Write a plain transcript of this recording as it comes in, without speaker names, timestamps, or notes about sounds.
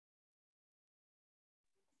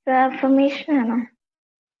Affirmation ആണോ?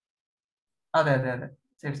 അതെ അതെ അതെ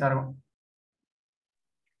ശരി sir.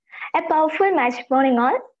 A powerful magic morning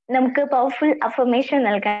all. നമുക്ക് പവർഫുൾ അഫർമേഷൻ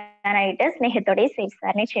നൽകാനായിട്ട് സ്നേഹത്തോടെ സേഫ്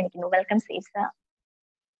സാറിനെ ക്ഷണിക്കുന്നു. Welcome safe sir.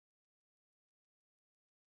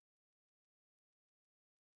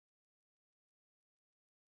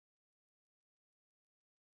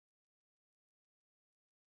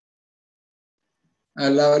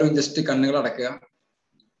 എല്ലാവരും ജസ്റ്റ് കണ്ണുകൾ അടയ്ക്കുക.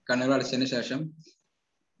 കണ്ണുകൾ അടച്ചതിന് ശേഷം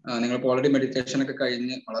നിങ്ങൾക്ക് ഓൾറെഡി മെഡിറ്റേഷൻ ഒക്കെ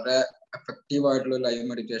കഴിഞ്ഞ് വളരെ എഫക്റ്റീവ് ആയിട്ടുള്ള ലൈവ്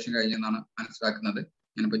മെഡിറ്റേഷൻ കഴിഞ്ഞെന്നാണ് മനസ്സിലാക്കുന്നത്.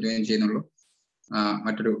 ഞാനിപ്പോൾ ജോയിൻ ചെയ്യുന്നുള്ളൂ.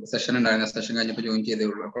 മറ്റൊരു സെഷൻ ഉണ്ടായിരുന്ന സെഷൻ കഴിഞ്ഞപ്പോൾ ജോയിൻ ചെയ്തേ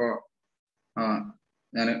ഉള്ളൂ. അപ്പോൾ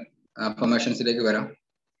ഞാൻ അഫർമേഷൻസിലേക്ക് വരാം.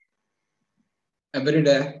 Every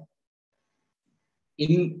day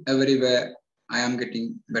in every way I am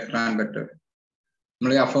getting better and better.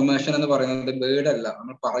 നമ്മൾ ഈ അഫർമേഷൻ എന്ന് പറയുന്നത് വേർഡല്ല,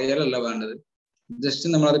 നമ്മൾ പറയലല്ല വേണ്ടത്. ജസ്റ്റ്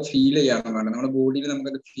നമ്മളത് ഫീൽ ചെയ്യാണ് വേണ്ടത്. നമ്മുടെ ബോഡിയിൽ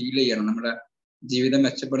നമുക്കത് ഫീൽ ചെയ്യണം, നമ്മുടെ ജീവിതം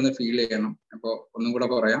മെച്ചപ്പെടുന്ന ഫീൽ ചെയ്യണം. അപ്പോൾ ഒന്നും കൂടെ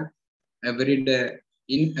പറയാം. Every day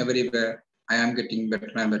in every way I am getting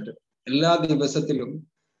better and better. എല്ലാ ദിവസത്തിലും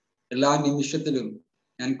എല്ലാ നിമിഷത്തിലും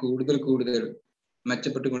ഞാൻ കൂടുതൽ കൂടുതൽ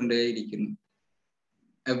മെച്ചപ്പെട്ടുകൊണ്ടേയിരിക്കുന്നു.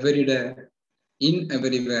 Every day in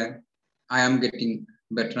every way I am getting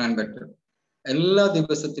better and better. എല്ലാ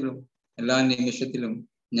ദിവസത്തിലും എല്ലാ നിമിഷത്തിലും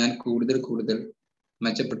ഞാൻ കൂടുതൽ കൂടുതൽ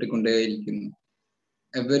മെച്ചപ്പെട്ടുകൊണ്ടേയിരിക്കുന്നു.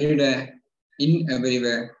 Every day, in every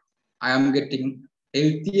way, I am getting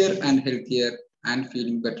healthier and healthier and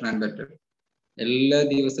feeling better and better. എല്ലാ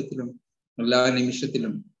ദിവസത്തിലും എല്ലാ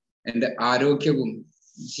നിമിഷത്തിലും എൻ്റെ ആരോഗ്യവും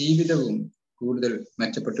ജീവിതവും കൂടുതൽ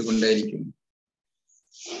മെച്ചപ്പെട്ടുകൊണ്ടേയിരിക്കുന്നു.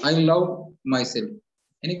 I love myself.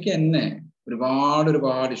 എനിക്ക് എന്നെ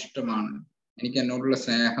ഒരുപാട് ഇഷ്ടമാണ്. എനിക്ക് എന്നോടുള്ള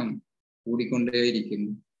സ്നേഹം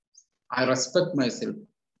കൂടിക്കൊണ്ടേയിരിക്കുന്നു. I respect myself.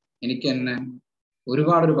 എനിക്ക് എന്നെ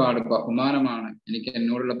ഒരുപാട് ബഹുമാനമാണ്. എനിക്ക്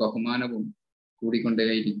എന്നോടുള്ള ബഹുമാനവും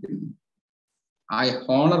കൂടിക്കൊണ്ടേയിരിക്കുന്നു. I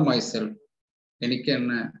honour myself. എനിക്ക്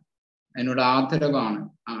എന്നോട് ആദരവാണ്.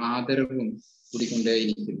 ആ ആദരവും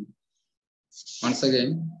കൂടിക്കൊണ്ടേയിരിക്കുന്നു. Once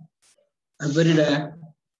again, every day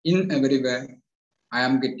in every way I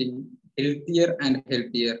am getting healthier and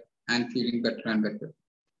healthier and feeling better and better.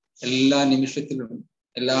 എല്ലാ നിമിഷത്തിലും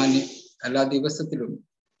എല്ലാ ദിവസത്തിലും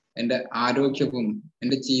എൻ്റെ ആരോഗ്യവും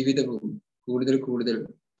എൻ്റെ ജീവിതവും കൂടുതൽ കൂടുതൽ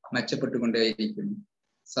മെച്ചപ്പെട്ടുകൊണ്ടേയിരിക്കുന്നു.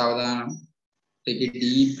 സാവധാനം take A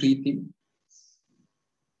deep breathing.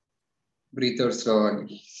 Breath out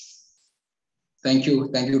slowly. Thank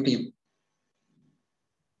you team.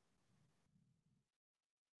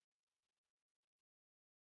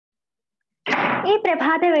 ഈ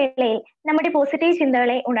പ്രഭാതവേളയിൽ നമ്മുടെ പോസിറ്റീവ്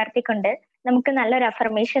ചിന്തകളെ ഉണർത്തിക്കൊണ്ട് നമുക്ക് നല്ലൊരു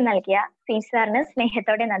അഫർമേഷൻ നൽകിയ സേഫ് സാറിന്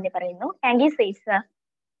സ്നേഹത്തോടെ നന്ദി പറയുന്നു. Thank you safe sir.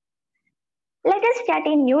 Let us start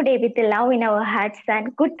a new day with love in our hearts and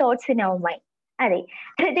good thoughts in our mind. അതെ,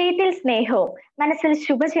 ഹൃദയത്തിൽ സ്നേഹവും മനസ്സിൽ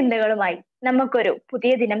ശുഭചിന്തകളുമായി നമുക്കൊരു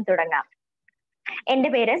പുതിയ ദിനം തുടങ്ങാം. എന്റെ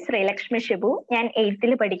പേര് ശ്രീലക്ഷ്മി ഷിബു. ഞാൻ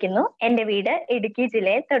 8th പഠിക്കുന്നു. എന്റെ വീട് ഇടുക്കി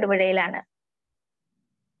ജില്ലയിൽ തൊടുപുഴയിലാണ്.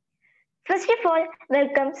 First of all,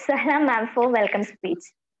 welcome Sahana ma'am four welcome speech.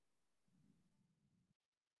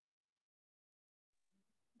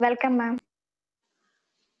 Welcome ma'am.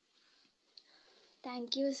 Thank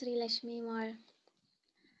you, Sri Lakshmi Mar.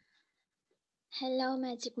 Hello,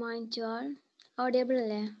 magic morning to all. Audible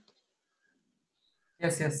അല്ലേ?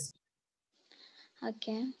 Yes.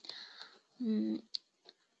 ഓക്കെ.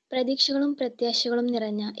 പ്രതീക്ഷകളും പ്രത്യാശകളും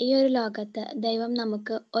നിറഞ്ഞ ഈ ഒരു ലോകത്ത് ദൈവം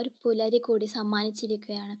നമുക്ക് ഒരു പുലരി കൂടി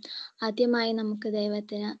സമ്മാനിച്ചിരിക്കുകയാണ്. ആദ്യമായി നമുക്ക്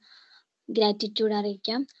ദൈവത്തിന് ഗ്രാറ്റിറ്റ്യൂഡ്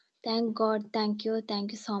അറിയിക്കാം. Thank God, thank you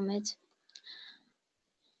so much.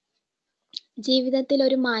 ജീവിതത്തിൽ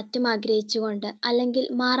ഒരു മാറ്റം ആഗ്രഹിച്ചുകൊണ്ട് അല്ലെങ്കിൽ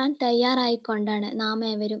മാറാൻ തയ്യാറായിക്കൊണ്ടാണ് നാം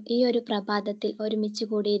ഏവരും ഈ ഒരു പ്രഭാതത്തിൽ ഒരുമിച്ച്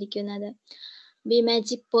കൂടിയിരിക്കുന്നത്.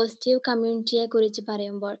 ബമാജിക് പോസിറ്റീവ് കമ്മ്യൂണിറ്റിയെ കുറിച്ച്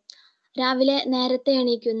പറയുമ്പോൾ രാവിലെ നേരത്തെ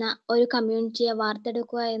എണീക്കുന്ന ഒരു കമ്മ്യൂണിറ്റിയെ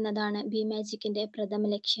വാർത്തെടുക്കുക എന്നതാണ് ബമാജിക്കിന്റെ പ്രഥമ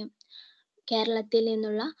ലക്ഷ്യം. കേരളത്തിൽ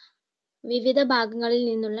നിന്നുള്ള വിവിധ ഭാഗങ്ങളിൽ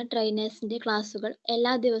നിന്നുള്ള ട്രെയിനേഴ്സിന്റെ ക്ലാസുകൾ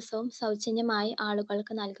എല്ലാ ദിവസവും സൗജന്യമായി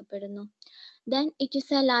ആളുകൾക്ക് നൽകപ്പെടുന്നു. Then it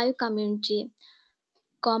is A live community.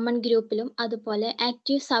 Common ഗ്രൂപ്പിലും അതുപോലെ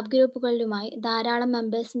ആക്റ്റീവ് സബ് ഗ്രൂപ്പുകളിലുമായി ധാരാളം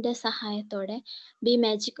മെമ്പേഴ്സിന്റെ സഹായത്തോടെ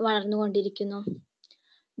ബമാജിക് വളർന്നുകൊണ്ടിരിക്കുന്നു.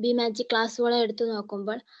 ബമാജിക് ക്ലാസ്സുകളെ എടുത്തു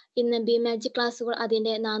നോക്കുമ്പോൾ ഇന്ന് ബമാജിക് ക്ലാസ്സുകൾ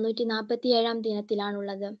അതിൻ്റെ 447-ാം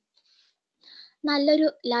ദിനത്തിലാണുള്ളത്. നല്ലൊരു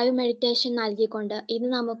ലൈവ് മെഡിറ്റേഷൻ നൽകിക്കൊണ്ട്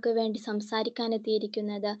ഇന്ന് നമുക്ക് വേണ്ടി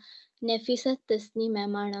സംസാരിക്കാനെത്തിയിരിക്കുന്നത് നഫീസത്ത് തസ്നീം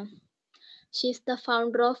ആണ്. She is the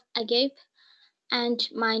founder of AGAPE and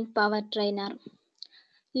mind power trainer.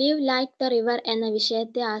 Leave like the river എന്ന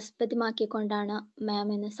വിഷയത്തെ ആസ്പദമാക്കിക്കൊണ്ടാണ് മാം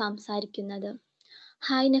ഇന്ന് സംസാരിക്കുന്നത്.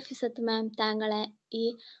 ഹായ് നഫീസത്ത് മാം, താങ്കളെ ഈ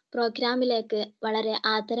പ്രോഗ്രാമിലേക്ക് വളരെ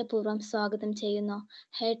ആദരപൂർവ്വം സ്വാഗതം ചെയ്യുന്നു.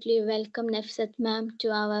 ഹേർട്ട്ലി welcome Nafeesath ma'am to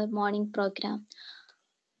our morning programme.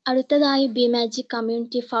 അടുത്തതായി bmagic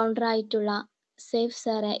കമ്മ്യൂണിറ്റി ഫൗണ്ടർ ആയിട്ടുള്ള സേഫ്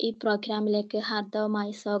സാറെ ഈ പ്രോഗ്രാമിലേക്ക്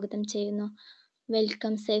ഹാർദവമായി സ്വാഗതം ചെയ്യുന്നു.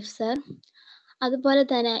 Welcome safe sir. അതുപോലെ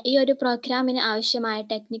തന്നെ ഈ ഒരു പ്രോഗ്രാമിന് ആവശ്യമായ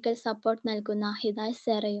ടെക്നിക്കൽ സപ്പോർട്ട് നൽകുന്ന ഹിദായ്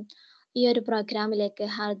സാറെയും ഈ ഒരു പ്രോഗ്രാമിലേക്ക്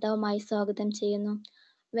ഹാർദവമായി സ്വാഗതം ചെയ്യുന്നു.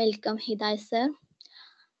 Welcome ഹിദായ് sir.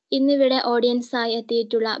 ഇന്നിവിടെ ഓഡിയൻസായി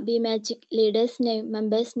എത്തിയിട്ടുള്ള bmagic ലീഡേഴ്സിനെയും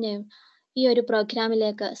മെമ്പേഴ്സിനെയും ഈ ഒരു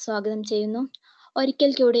പ്രോഗ്രാമിലേക്ക് സ്വാഗതം ചെയ്യുന്നു.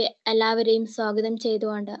 ഒരിക്കൽ കൂടി എല്ലാവരെയും സ്വാഗതം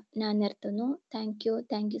ചെയ്തുകൊണ്ട് ഞാൻ നിർത്തുന്നു. Thank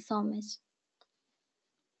you so much.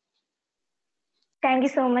 Thank you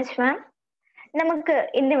so much ma'am. നമുക്ക്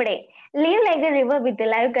ഇന്നിവിടെ leave like A river with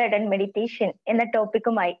live guided meditation എന്ന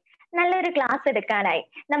ടോപ്പിക്കുമായി നല്ലൊരു ക്ലാസ് എടുക്കാനായി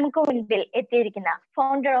നമുക്ക് മുൻപിൽ എത്തിയിരിക്കുന്ന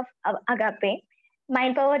founder of AGAPE,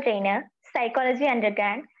 mind power trainer, psychology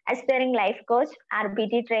അണ്ടർഗ്രാഡ്, aspiring life coach,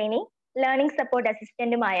 RBT training, learning support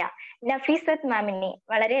അസിസ്റ്റന്റുമായ Nafeesath മാമിനെ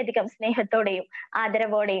വളരെയധികം സ്നേഹത്തോടെയും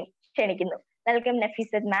ആദരവോടെയും ക്ഷണിക്കുന്നു. Welcome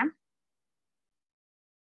Nafeesath ma'am.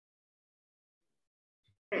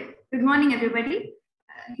 Good morning, everybody.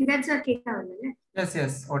 That's a കേൾക്കാവല്ലോ അല്ലേ?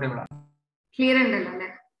 Yes, audible. Clear ഉണ്ടല്ലോ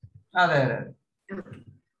അല്ലേ? അതെ. Okay.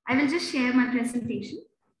 I will just share my presentation.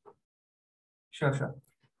 Sure.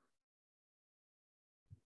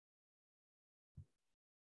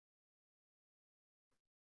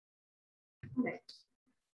 Right.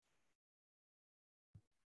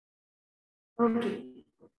 Okay.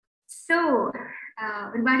 So,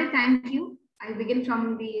 everybody, thank you. I begin from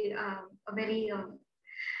the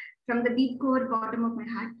from the deep core bottom of my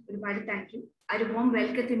heart. Everybody, thank you. I warm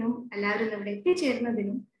welcome എല്ലാവരും ഇവിടെ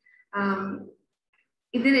എത്തിച്ചേർന്നതിനും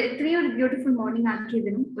ഇതിന് ഇത്രയും ഒരു beautiful morning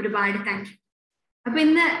ആക്കിയതിനും ഒരുപാട് thank you. അപ്പൊ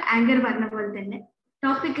ഇന്ന് anchor പറഞ്ഞ പോലെ തന്നെ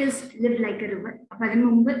topic is live like A river. അപ്പൊ അതിന്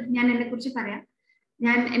മുമ്പ് ഞാൻ എന്നെ കുറിച്ച് പറയാം.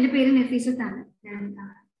 എൻ്റെ പേര് നഫീസത്ത് ആണ്. ഞാൻ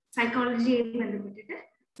സൈക്കോളജിയെ ബന്ധപ്പെട്ടിട്ട്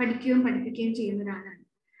പഠിക്കുകയും പഠിപ്പിക്കുകയും ചെയ്യുന്ന ഒരാളാണ്.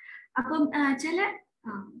 അപ്പം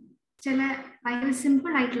ചില ഭയങ്കര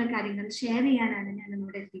സിമ്പിൾ ആയിട്ടുള്ള കാര്യങ്ങൾ ഷെയർ ചെയ്യാനാണ് ഞാൻ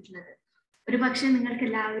ഇവിടെ എത്തിയിട്ടുള്ളത്. ഒരു പക്ഷെ നിങ്ങൾക്ക്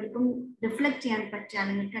എല്ലാവർക്കും റിഫ്ലക്ട് ചെയ്യാൻ പറ്റുക,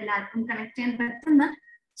 നിങ്ങൾക്ക് എല്ലാവർക്കും കണക്ട് ചെയ്യാൻ പറ്റുന്ന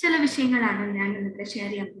ചില വിഷയങ്ങളാണ് ഞാൻ ഇവിടെ ഷെയർ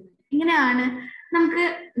ചെയ്യാൻ പോകുന്നത്. ഇങ്ങനെയാണ് നമുക്ക്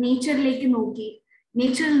നേച്ചറിലേക്ക് നോക്കി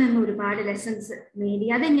നേച്ചറിൽ നിന്ന് ഒരുപാട് ലെസൺസ് നേടി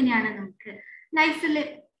അതെങ്ങനെയാണ് നമുക്ക് ലൈഫിൽ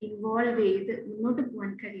ഇൻവോൾവ് ചെയ്ത് മുന്നോട്ട്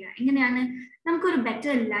പോകാൻ കഴിയുക, എങ്ങനെയാണ് നമുക്കൊരു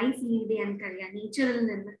ബെറ്റർ ലൈഫ് ലീഡ് ചെയ്യാൻ കഴിയുക നേച്ചറിൽ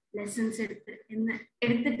നിന്ന് ലെസൺസ്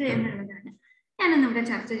എടുത്തിട്ട് എന്നുള്ളതാണ് ഞാനിന്ന് ഇവിടെ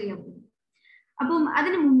ചർച്ച ചെയ്യാൻ പോകുന്നത്. അപ്പം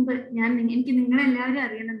അതിനു മുമ്പ് എനിക്ക് നിങ്ങളെല്ലാവരും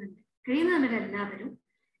അറിയണമെന്നുണ്ട്, കഴിയുന്നവരെല്ലാവരും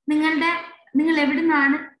നിങ്ങൾ എവിടെ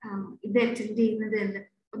നിന്നാണ് ഇത് അറ്റൻഡ് ചെയ്യുന്നത് എന്ന്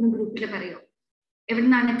ഒന്ന് ഗ്രൂപ്പിൽ പറയോ. എവിടെ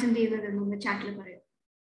നിന്നാണ് അറ്റൻഡ് ചെയ്യുന്നത് എന്നൊന്ന് ചാറ്റിൽ പറയോ.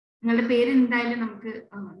 നിങ്ങളുടെ പേര് എന്തായാലും നമുക്ക്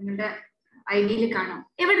നിങ്ങളുടെ ID കാണാം.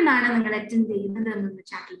 എവിടെ നിന്നാണ് നിങ്ങൾ അറ്റൻഡ് ചെയ്യുന്നത് എന്നൊന്ന്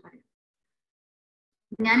ചാറ്റിൽ പറയും.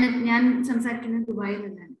 ഞാൻ സംസാരിക്കുന്നത് ദുബായിൽ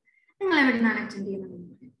നിന്നാണ്. നിങ്ങൾ എവിടെ നിന്നാണ് അറ്റൻഡ് ചെയ്യുന്നത് എന്ന്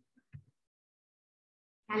പറയും.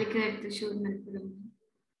 Calicut, Thrissur, Malappuram,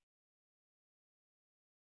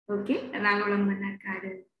 okay, Ernakulam,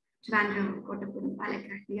 Mannarkkad, Trivandrum, Kottappuram,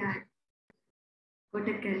 Palakkad,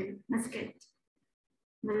 Kottakkal, Muscat,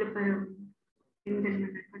 Malappuram,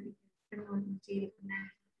 Perinthalmanna, Kannur, ചേരിക്കുന്നാൻ,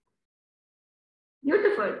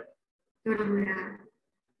 beautiful, Thodupuzha,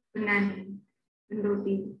 Ponnani,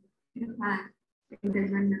 Kondotty,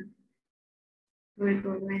 Perinthalmanna,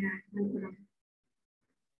 Kozhikode, Wayanad, Malappuram.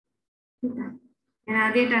 ഞാൻ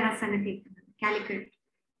ആദ്യമായിട്ടാണ് ആ സ്ഥലം കേൾക്കുന്നത്. Calicut,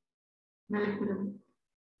 Malappuram,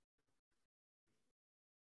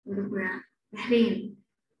 Thodupuzha, Bahrain,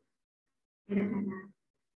 Edathala,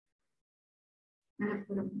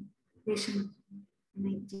 Malappuram,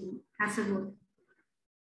 Desamangalam, Kasaragod,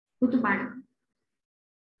 കൂത്തുപാട്,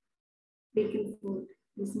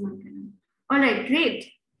 Desamangalam. Alright, great.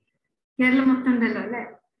 Keralam മൊത്തം ഉണ്ടല്ലോ അല്ലെ?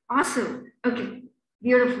 ഓസം. Okay,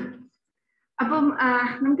 beautiful. അപ്പം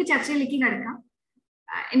നമുക്ക് ചർച്ചയിലേക്ക് കിടക്കാം.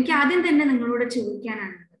 എനിക്ക് ആദ്യം തന്നെ നിങ്ങളോട്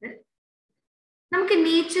ചോദിക്കാനാണുള്ളത്, നമുക്ക്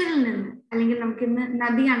നേച്ചറിൽ നിന്ന്, അല്ലെങ്കിൽ നമുക്ക് ഇന്ന്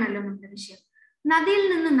നദിയാണല്ലോ നമ്മുടെ വിഷയം, നദിയിൽ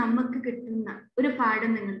നിന്ന് നമുക്ക് കിട്ടുന്ന ഒരു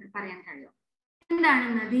പാഠം നിങ്ങൾക്ക് പറയാൻ കഴിയും? എന്താണ്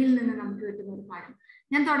നദിയിൽ നിന്ന് നമുക്ക് കിട്ടുന്ന ഒരു പാഠം?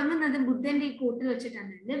 ഞാൻ തുടങ്ങുന്നത് ബുദ്ധന്റെ ഈ കോട്ടിൽ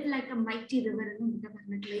വെച്ചിട്ടാണ്. Live like A mighty river എന്ന് ബുദ്ധ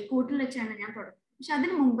പറഞ്ഞിട്ടുള്ള ഈ കോട്ടിൽ വെച്ചാണ് ഞാൻ തുടങ്ങുന്നത്. പക്ഷെ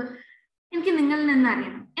അതിനു മുമ്പ് എനിക്ക് നിങ്ങളിൽ നിന്ന്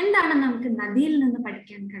അറിയണം, എന്താണ് നമുക്ക് നദിയിൽ നിന്ന്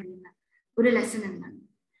പഠിക്കാൻ കഴിയുന്ന ഒരു ലെസൺ എന്താണ്?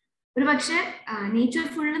 ഒരു പക്ഷെ നേച്ചർ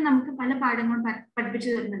ഫുള്ള് നമുക്ക് പല പാഠങ്ങളും പഠിപ്പിച്ചു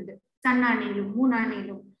തരുന്നുണ്ട്. സണ്ണാണേലും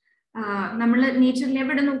മൂണാണേലും നമ്മൾ നേച്ചറിൽ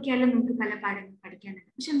എവിടെ നോക്കിയാലും നമുക്ക് പല പാഠങ്ങൾ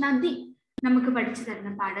പഠിക്കാനുണ്ട്. പക്ഷെ നദി നമുക്ക് പഠിച്ചു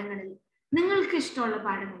തരുന്ന പാഠങ്ങളിൽ നിങ്ങൾക്ക് ഇഷ്ടമുള്ള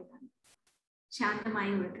പാഠങ്ങൾ ഏതാണ്?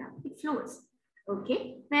 ശാന്തമായി ഒഴുകുക, ഇറ്റ് ഫ്ലോസ്. ഓക്കെ,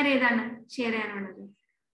 വേറെ ഏതാണ് ഷെയർ ചെയ്യാനുള്ളത്?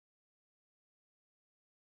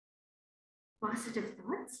 Positive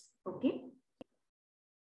thoughts. ഓക്കെ,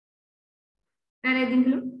 വേറെ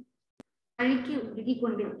ഏതെങ്കിലും? വഴിക്ക്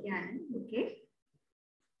ഒഴുകിക്കൊണ്ടിരിക്കുകയാണ്. ഓക്കെ,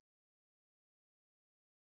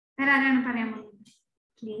 വേറെ ആരാണ് പറയാൻ പോകുന്നത്?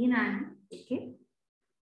 ക്ലീൻ ആണ്. ഓക്കെ,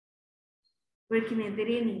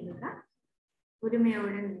 ഒഴുക്കിനെതിരെ നീന്തുക,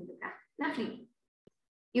 ഒരുമയോടെ നീന്തുക. ലവ്ലി,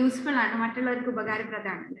 യൂസ്ഫുൾ ആണ്, മറ്റുള്ളവർക്ക്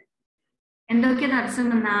ഉപകാരപ്രദമാണ്. എന്തൊക്കെ തടസ്സം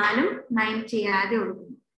വന്നാലും മൈൻഡ് ചെയ്യാതെ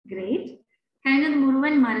ഒഴുകുന്നു. ഗ്രേറ്റ്. കഴിഞ്ഞത്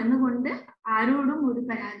മുഴുവൻ മറന്നുകൊണ്ട് ആരോടും ഒരു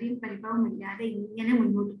പരാതിയും പരിഭവവും ഇല്ലാതെ ഇങ്ങനെ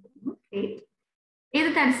മുന്നോട്ട് പോകുന്നു. ഗ്രേറ്റ്. ഏത്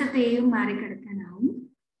തടസ്സത്തെയും മാറിക്കിടക്കാനാവും,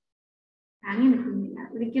 താങ്ങി നിൽക്കുന്നില്ല,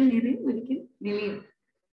 ഒരിക്കൽ നിറയും ഒരിക്കൽ നിലയും.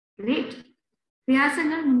 ഗ്രേറ്റ്.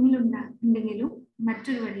 പ്രയാസങ്ങൾ മുന്നിലുണ്ടെങ്കിലും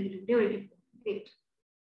മറ്റൊരു വഴിയിലൂടെ ഒഴുകിപ്പോകും. ഗ്രേറ്റ്.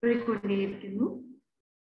 ഒഴുകിക്കൊണ്ടേയിരിക്കുന്നു.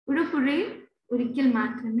 ഒരു പുഴയിൽ ഒരിക്കൽ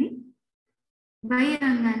മാത്രമേ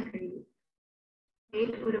വയിറങ്ങാൻ കഴിയൂ.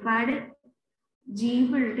 ഒരുപാട്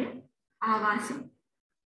ജീവികളുടെ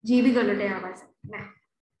ആവാസം അല്ലെ?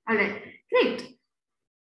 അവിടെ ഗ്രേറ്റ്.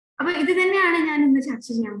 അപ്പൊ ഇത് തന്നെയാണ് ഞാൻ ഇന്ന് ചർച്ച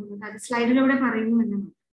ചെയ്യാൻ പോകുന്നത്. അത് സ്ലൈഡിലൂടെ പറയുന്നു എന്നാണ്.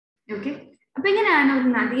 ഓക്കെ, അപ്പൊ എങ്ങനെയാണ് ഒരു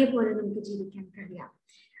നദിയെ പോലെ നമുക്ക് ജീവിക്കാൻ കഴിയുക?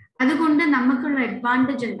 അതുകൊണ്ട് നമുക്കുള്ള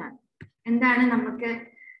അഡ്വാൻറ്റേജ് എന്താണ് നമുക്ക്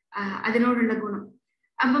അതിനോടുള്ള ഗുണം?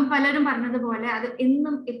 അപ്പം പലരും പറഞ്ഞതുപോലെ അത്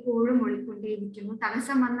എന്നും എപ്പോഴും ഒഴുകിക്കൊണ്ടേയിരിക്കുന്നു.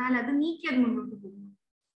 തടസ്സം വന്നാൽ അത് നീക്കി അത് മുന്നോട്ട് പോകുന്നു.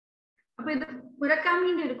 അപ്പൊ ഇത്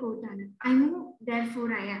മുറക്കാമിന്റെ ഒരു കോട്ടാണ്, I know therefore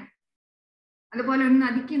I am. അതുപോലെ ഒരു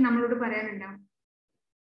നദിക്ക് നമ്മളോട് പറയാനുണ്ടാവും,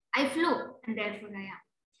 I flow and therefore I am.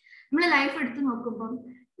 നമ്മൾ ലൈഫ് എടുത്ത് നോക്കുമ്പോൾ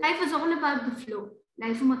life is all about the flow.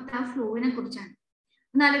 Life മൊത്തം ആ ഫ്ലോവിനെ കുറിച്ചാണ്.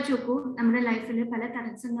 ഒന്നാലോചിച്ച് നോക്കൂ, നമ്മുടെ ലൈഫിൽ പല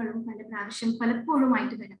തടസ്സങ്ങളും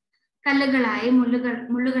പലപ്പോഴുമായിട്ട് വരാം. കല്ലുകളായി,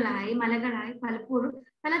 മുള്ളുകളായി, മലകളായി പലപ്പോഴും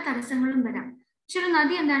പല തടസ്സങ്ങളും വരാം. പക്ഷെ ഒരു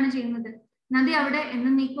നദി എന്താണ് ചെയ്യുന്നത്? നദി അവിടെ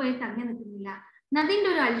എന്നേക്കുമായി തങ്ങി നിൽക്കുന്നില്ല. നദിന്റെ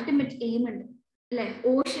ഒരു അൾട്ടിമേറ്റ് എയിം ഉണ്ട്, അല്ലെ?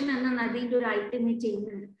 ഓഷൻ എന്ന നദിന്റെ ഒരു അൾട്ടിമേറ്റ് എയിം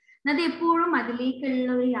ഉണ്ട്. നദി എപ്പോഴും അതിലേക്കുള്ള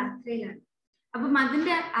ഒരു യാത്രയിലാണ്. അപ്പം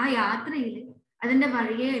അതിന്റെ ആ യാത്രയിൽ അതിന്റെ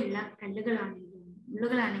വഴിയെയുള്ള കല്ലുകളാണെങ്കിലും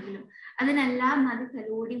മുള്ളുകളാണെങ്കിലും അതിനെല്ലാം നദി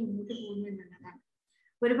തലോടി മുന്നോട്ട് പോകുന്നു എന്നുള്ളതാണ്.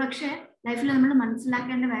 ഒരു പക്ഷെ ലൈഫിൽ നമ്മൾ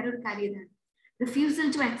മനസ്സിലാക്കേണ്ട വേറൊരു കാര്യം ഇതാണ്, refusal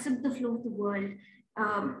to accept the flow of the world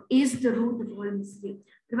is the root of all misery.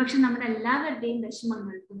 ഒരുപക്ഷെ നമ്മുടെ എല്ലാവരുടെയും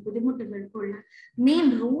വിഷമങ്ങൾക്കും ബുദ്ധിമുട്ടുകൾക്കും ഉള്ള മെയിൻ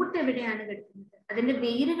റൂട്ട് എവിടെയാണ് കിടക്കുന്നത്, അതിന്റെ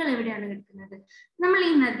വേരുകൾ എവിടെയാണ് കിടക്കുന്നത്? നമ്മൾ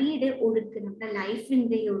ഈ നദിയുടെ ഒഴുക്ക്, നമ്മുടെ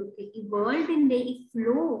ലൈഫിന്റെ ഒഴുക്ക്, ഈ വേൾഡിന്റെ ഈ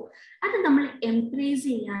ഫ്ലോ, അത് നമ്മൾ എംപ്രേസ്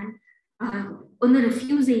ചെയ്യാൻ ഒന്ന്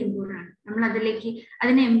റിഫ്യൂസ് ചെയ്യുമ്പോഴാണ്, നമ്മൾ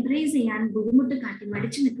അതിനെ എംപ്രേസ് ചെയ്യാൻ ബുദ്ധിമുട്ട് കാട്ടി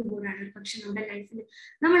മടിച്ചു നിൽക്കുമ്പോഴാണ് പക്ഷെ നമ്മുടെ ലൈഫിൽ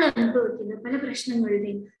നമ്മൾ അനുഭവിക്കുന്ന പല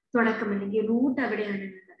പ്രശ്നങ്ങളുടെയും തുടക്കം അല്ലെങ്കിൽ റൂട്ട് എവിടെയാണ്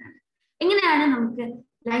എന്നുള്ളതാണ്. എങ്ങനെയാണ് നമുക്ക്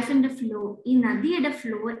ലൈഫിന്റെ ഫ്ലോ, ഈ നദിയുടെ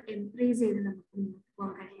ഫ്ലോ എംപ്രേസ് ചെയ്ത് നമുക്ക് മുന്നോട്ട്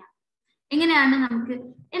പോകാൻ കഴിയാം? എങ്ങനെയാണ് നമുക്ക്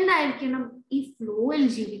എന്തായിരിക്കണം ഈ ഫ്ലോയിൽ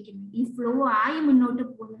ജീവിക്കുന്നത്? ഈ ഫ്ലോ ആയി മുന്നോട്ട്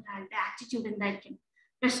പോകുന്ന ഒരാളുടെ ആറ്റിറ്റ്യൂഡ് എന്തായിരിക്കണം?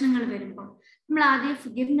 പ്രശ്നങ്ങൾ വരുമ്പോൾ നമ്മൾ ആദ്യം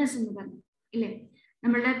ഫുഗിവ്നെസ് എന്ന് പറഞ്ഞു, ഇല്ലേ?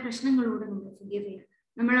 നമ്മളുടെ പ്രശ്നങ്ങളോട് നമ്മൾ ഫുഗീവ് ചെയ്യാം,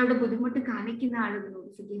 നമ്മളോട് ബുദ്ധിമുട്ട് കാണിക്കുന്ന ആളുകളോട്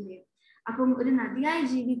ഫുഗീവ് ചെയ്യാം. അപ്പം ഒരു നദിയായി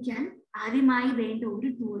ജീവിക്കാൻ ആദ്യമായി വേണ്ട ഒരു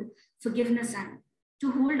ടൂൾ ഫുഗിവ്നെസ് ആണ്. To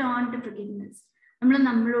hold on to ഫുഗിവ്നെസ്.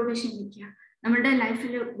 നമ്മളോട് ക്ഷമിക്കുക. നമ്മുടെ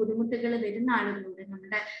ലൈഫിൽ ബുദ്ധിമുട്ടുകൾ വരുന്ന ആളുകളോട്,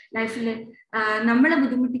 നമ്മുടെ ലൈഫിൽ നമ്മളെ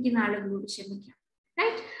ബുദ്ധിമുട്ടിക്കുന്ന ആളുകളോട് ക്ഷമിക്കാം.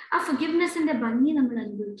 റൈറ്റ്? ആ ഫുഗിവ്നെസിന്റെ ഭംഗി നമ്മൾ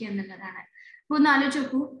അനുഭവിക്കുക എന്നുള്ളതാണ്. അപ്പൊ ഒന്ന് ആലോചിച്ച്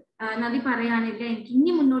നോക്കൂ, നദി പറയുകയാണെങ്കിൽ എനിക്ക്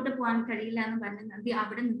ഇനി മുന്നോട്ട് പോകാൻ കഴിയില്ല എന്ന് പറഞ്ഞ് നദി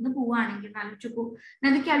അവിടെ നിന്ന് പോവുകയാണെങ്കിൽ ആലോചിച്ചു,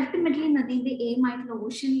 നദിക്ക് അൾട്ടിമേറ്റ്ലി നദിന്റെ എയിം ആയിട്ടുള്ള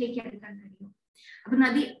ഓഷനിലേക്ക് അടുക്കാൻ കഴിയും. അപ്പൊ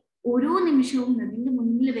നദി ഓരോ നിമിഷവും നദിന്റെ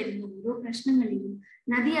മുന്നിൽ വരുന്ന ഓരോ പ്രശ്നങ്ങളിലും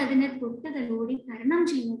നദി അതിനെ തൊട്ട് തലോടി തരണം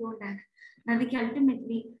ചെയ്യുന്നതുകൊണ്ടാണ് നദിക്ക്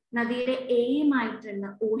അൾട്ടിമേറ്റ്ലി നദിയുടെ എയിം ആയിട്ടുള്ള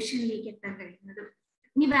ഓഷനിലേക്ക് എത്താൻ കഴിയുന്നത്.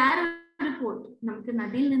 ഇനി വേറൊരു കോട്ട് നമുക്ക്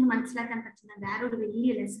നദിയിൽ നിന്ന് മനസ്സിലാക്കാൻ പറ്റുന്ന വേറൊരു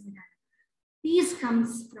വലിയ ലെസൺ ഇതാണ്, പീസ്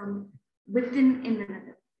കംസ് ഫ്രം വിത്തിൻ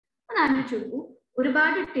എന്നുള്ളത്. ആലോചിച്ച് നോക്കൂ,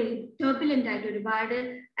 ഒരുപാട് ടർബുലന്റ് ആയിട്ട്, ഒരുപാട്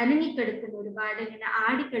അനങ്ങിക്കെടുക്കുന്ന, ഒരുപാട് ഇങ്ങനെ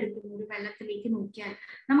ആടിക്കെടുക്കുന്ന ഒരു വെള്ളത്തിലേക്ക് നോക്കിയാൽ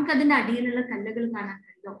നമുക്ക് അതിന്റെ അടിയിലുള്ള കല്ലുകൾ കാണാൻ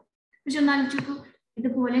കഴിയും. പക്ഷെ ഒന്നാലോചിച്ച് നോക്കൂ,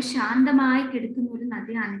 ഇതുപോലെ ശാന്തമായി കിടക്കുന്ന ഒരു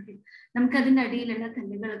നദിയാണെങ്കിൽ നമുക്ക് അതിന്റെ അടിയിലുള്ള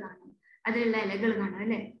കല്ലുകൾ കാണാം, അതിലുള്ള ഇലകൾ കാണാം,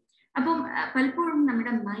 അല്ലെ? അപ്പം പലപ്പോഴും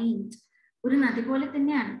നമ്മുടെ മൈൻഡ് ഒരു നദി പോലെ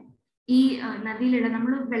തന്നെയാണ്. ഈ നദിയിലുള്ള,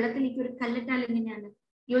 നമ്മൾ വെള്ളത്തിലേക്ക് ഒരു കല്ലിട്ടാൽ എങ്ങനെയാണ്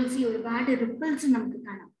ഒരുപാട് റിപ്പിൾസ് നമുക്ക്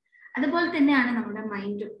കാണാം. അതുപോലെ തന്നെയാണ് നമ്മുടെ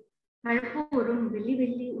മൈൻഡും. പലപ്പോഴും വലിയ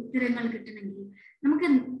വലിയ ഉത്തരങ്ങൾ കിട്ടണമെങ്കിൽ നമുക്ക്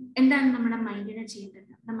എന്താണ് നമ്മുടെ മൈൻഡിനെ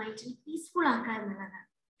ചെയ്യേണ്ടത്? നമ്മുടെ മൈൻഡിനെ പീസ്ഫുൾ ആക്കുക എന്നുള്ളതാണ്.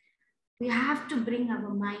 We have to bring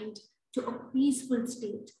our mind to A peaceful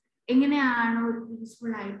state. എങ്ങനെയാണോ ഒരു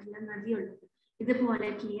പീസ്ഫുൾ ആയിട്ടുള്ള നദി ഉള്ളത്, ഇതുപോലെ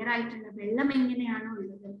ക്ലിയർ ആയിട്ടുള്ള വെള്ളം എങ്ങനെയാണോ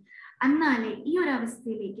ഉള്ളത്, എന്നാലേ ഈ ഒരു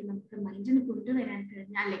അവസ്ഥയിലേക്ക് നമുക്ക് മൈൻഡിനെ കൊണ്ടുവരാൻ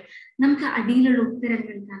കഴിഞ്ഞാലേ നമുക്ക് അടിയിലുള്ള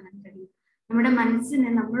ഉത്തരങ്ങൾ കാണാൻ കഴിയും. നമ്മുടെ മനസ്സിന്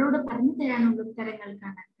നമ്മളോട് പറഞ്ഞു തരാനുള്ള ഉത്തരങ്ങൾ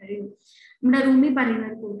കാണാൻ കഴിയും. നമ്മുടെ റൂമിൽ പറയുന്ന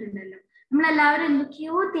ഒരു കൂട്ടുണ്ടല്ലോ, നമ്മളെല്ലാവരും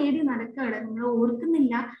എന്തൊക്കെയോ തേടി നടക്കുകയാണ്, നമ്മൾ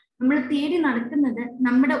ഓർക്കുന്നില്ല നമ്മൾ തേടി നടക്കുന്നത്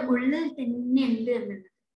നമ്മുടെ ഉള്ളിൽ തന്നെ ഉണ്ട് എന്നുള്ളത്.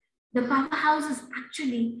 The power house is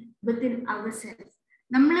actually within ourselves.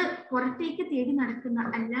 നമ്മൾ പുറത്തേക്ക് തേടി നടക്കുന്ന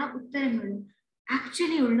എല്ലാ ഉത്തരങ്ങളും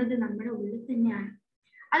ആക്ച്വലി ഉള്ളത് നമ്മുടെ ഉള്ളിൽ തന്നെയാണ്.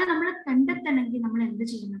 അത് നമ്മൾ കണ്ടെത്തണമെങ്കിൽ നമ്മൾ എന്ത്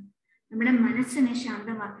ചെയ്യണം? നമ്മുടെ മനസ്സിനെ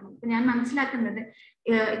ശാന്തമാക്കണം. ഇപ്പൊ ഞാൻ മനസ്സിലാക്കുന്നത്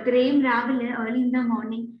ഇത്രയും രാവിലെ ഏർലി ഇൻ ദ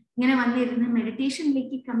മോർണിംഗ് ഇങ്ങനെ വന്നിരുന്ന്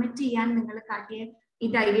മെഡിറ്റേഷനിലേക്ക് കമ്മിറ്റ് ചെയ്യാൻ നിങ്ങൾ കാട്ടിയ ഈ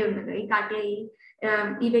ധൈര്യം ഉണ്ടല്ലോ,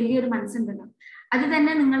 ഈ വലിയൊരു മനസ്സുണ്ടല്ലോ, അത്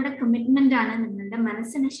തന്നെ നിങ്ങളുടെ കമ്മിറ്റ്മെന്റ് ആണ്. നിങ്ങളുടെ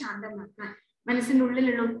മനസ്സിനെ ശാന്തമാക്കാൻ, മനസ്സിന്റെ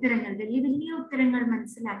ഉള്ളിലുള്ള ഉത്തരങ്ങൾ, വലിയ വലിയ ഉത്തരങ്ങൾ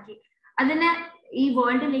മനസ്സിലാക്കി അതിനെ ഈ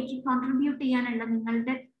വേൾഡിലേക്ക് കോൺട്രിബ്യൂട്ട് ചെയ്യാനുള്ള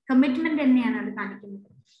നിങ്ങളുടെ കമ്മിറ്റ്മെന്റ് തന്നെയാണ് അത് കാണിക്കുന്നത്.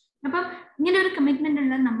 അപ്പം ഇങ്ങനെ ഒരു കമ്മിറ്റ്മെന്റ്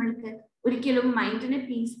ഉള്ള നമ്മൾക്ക് ഒരിക്കലും മൈൻഡിനെ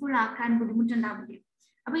പീസ്ഫുൾ ആക്കാൻ ബുദ്ധിമുട്ടുണ്ടാവില്ല.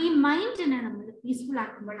 അപ്പൊ ഈ മൈൻഡിനെ നമ്മൾ പീസ്ഫുൾ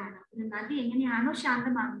ആക്കുമ്പോഴാണ് ഒരു നദി എങ്ങനെയാണോ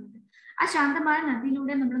ശാന്തമാകുന്നത്, ആ ശാന്തമായ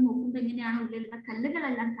നദിയിലൂടെ നമ്മൾ നോക്കുമ്പോൾ എങ്ങനെയാണ് ഉള്ളിലുള്ള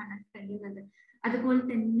കല്ലുകളെല്ലാം കാണാൻ കഴിയുന്നത്, അതുപോലെ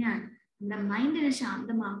തന്നെയാണ് നമ്മുടെ മൈൻഡിനെ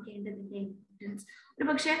ശാന്തമാക്കേണ്ടതിന്റെ ഇമ്പോർട്ടൻസ്. ഒരു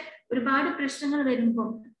പക്ഷെ ഒരുപാട് പ്രശ്നങ്ങൾ വരുമ്പോൾ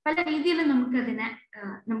പല രീതിയിലും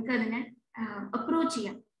നമുക്കതിനെ അപ്രോച്ച്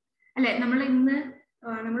ചെയ്യാം അല്ലെ.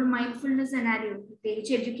 നമ്മൾ മൈൻഡ്ഫുൾനെസ് സെനാരിയോ,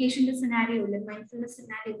 പ്രത്യേകിച്ച് എഡ്യൂക്കേഷന്റെ സെനാരിയോയില്, മൈൻഡ്ഫുൾനെസ്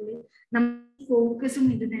സെനാരിയോയില് നമ്മുടെ ഫോക്കസും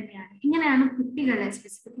ഇത് തന്നെയാണ്. ഇങ്ങനെയാണ് കുട്ടികളെ,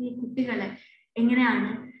 സ്പെസിഫിക്കലി കുട്ടികളെ എങ്ങനെയാണ്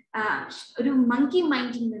ഒരു മങ്കി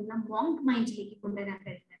മൈൻഡിൽ നിന്ന് മോങ്ക് മൈൻഡിലേക്ക് കൊണ്ടുവരാൻ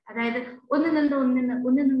കഴിയുന്നത്. അതായത് ഒന്നിൽ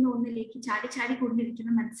നിന്ന് ഒന്നിലേക്ക് ചാടി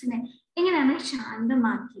കൊണ്ടിരിക്കുന്ന മനസ്സിനെ എങ്ങനെയാണ്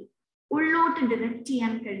ശാന്തമാക്കി ഉള്ളോട്ട് ഡയറക്റ്റ്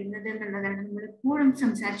ചെയ്യാൻ കഴിയുന്നത് എന്നുള്ളതാണ് നമ്മൾ എപ്പോഴും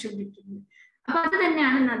സംസാരിച്ചുകൊണ്ടിരിക്കുന്നത്. അപ്പൊ അത്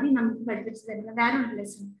തന്നെയാണ് നദി നമുക്ക് പഠിപ്പിച്ചു തരുന്ന വേറൊരു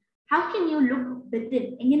lesson. How can you look within?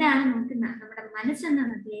 എങ്ങനെയാണ് നമുക്ക് നമ്മുടെ മനസ്സെന്ന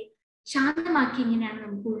നദിയെ ശാന്തമാക്കി എങ്ങനെയാണ്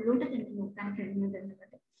നമുക്ക് ഉള്ളോട്ട് തന്നെ നോക്കാൻ കഴിയുന്നത്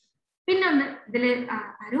എന്നുള്ളത്. പിന്നെ ഒന്ന് ഇതില്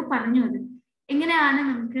ആരോ പറഞ്ഞു, അത് എങ്ങനെയാണ്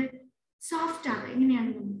നമുക്ക് സോഫ്റ്റ് ആവുക, എങ്ങനെയാണ്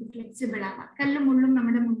നമുക്ക് ഫ്ലെക്സിബിൾ ആവുക. കല്ലും മുള്ളും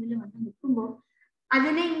നമ്മുടെ മുന്നിൽ വന്ന് നിൽക്കുമ്പോൾ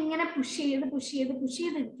അതിനെ ഇങ്ങനെ പുഷ്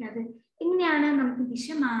ചെയ്തിരിക്കാതെ എങ്ങനെയാണ് നമുക്ക് ദിശ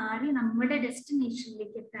മാറി നമ്മുടെ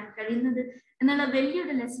ഡെസ്റ്റിനേഷനിലേക്ക് എത്താൻ കഴിയുന്നത് എന്നുള്ള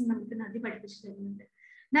വലിയൊരു ലെസൺ നമുക്ക് നദി പഠിപ്പിച്ചു തരുന്നുണ്ട്.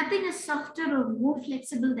 Nothing is softer or more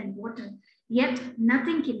flexible than water, yet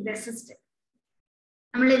nothing can resist it.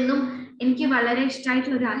 എനിക്ക് വളരെ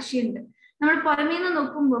ഇഷ്ടമായിട്ടുള്ള ഒരു ആശയമുണ്ട്. നമ്മൾ പുറമേ നിന്ന്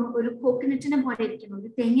നോക്കുമ്പോൾ ഒരു കോക്കനറ്റിനെ പോലെ ഇരിക്കണം,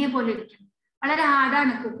 ഒരു തേങ്ങയെ പോലെ ഇരിക്കണം. വളരെ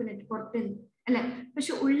ഹാർഡാണ് കോക്കനറ്റ് പുറത്തുനിന്ന് അല്ലെ,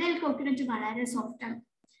 പക്ഷെ ഉള്ളിൽ കോക്കനറ്റ് വളരെ സോഫ്റ്റ് ആണ്.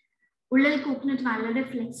 ഉള്ളിൽ കോക്കനറ്റ് വളരെ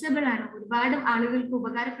ഫ്ലെക്സിബിൾ ആണ്. ഒരുപാട് ആളുകൾക്ക്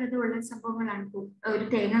ഉപകാരപ്രദമുള്ള സംഭവങ്ങളാണ് ഒരു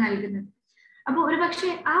തേങ്ങ നൽകുന്നത്. അപ്പൊ ഒരു പക്ഷെ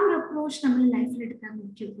ആ ഒരു അപ്രോച്ച് നമ്മൾ ലൈഫിൽ എടുക്കാൻ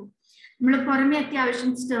നോക്കിയപ്പോൾ നമ്മൾ പുറമെ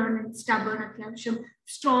അത്യാവശ്യം സ്റ്റബേൺ, അത്യാവശ്യം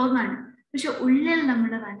സ്ട്രോങ് ആണ്, പക്ഷെ ഉള്ളിൽ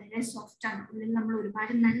നമ്മൾ വളരെ സോഫ്റ്റ് ആണ്. ഉള്ളിൽ നമ്മൾ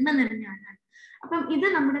ഒരുപാട് നന്മ നിറഞ്ഞ ആളാണ്. അപ്പം ഇത്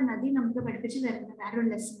നമ്മുടെ നദി നമുക്ക് പഠിപ്പിച്ചു തരുന്ന വേറൊരു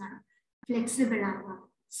ലെസൺ ആണ്, ഫ്ലെക്സിബിൾ ആവുക,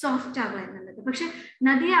 സോഫ്റ്റ് ആവുക എന്നുള്ളത്. പക്ഷെ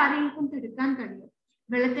നദിയെ ആരെയും തടുക്കാൻ കഴിയും.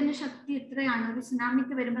 വെള്ളത്തിന്റെ ശക്തി എത്രയാണ്, ഒരു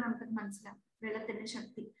സുനാമിക്ക് വരുമ്പോൾ നമുക്കത് മനസ്സിലാവും. വെള്ളത്തിന്റെ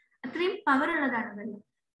ശക്തി അത്രയും പവർ ഉള്ളതാണ് വെള്ളം.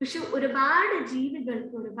 പക്ഷെ ഒരുപാട്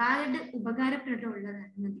ജീവികൾക്ക് ഒരുപാട് ഉപകാരപ്രദമുള്ളതാണ്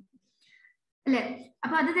നദി അല്ലെ.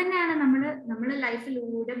 അപ്പൊ അത് തന്നെയാണ് നമ്മള്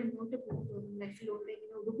ലൈഫിലൂടെ മുന്നോട്ട് പോകും, ലൈഫിലൂടെ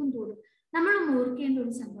ഇങ്ങനെ ഒഴുകും തോറും നമ്മൾ ഓർക്കേണ്ട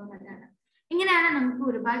ഒരു സംഭവം അതാണ്. ഇങ്ങനെയാണ് നമുക്ക്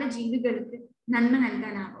ഒരുപാട് ജീവികൾക്ക് നന്മ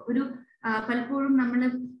നൽകാനാവുക. പലപ്പോഴും നമ്മള്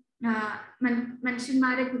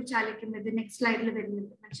മനുഷ്യന്മാരെ കുറിച്ച് ആലോചിക്കുന്നത് നെക്സ്റ്റ് സ്ലൈഡിൽ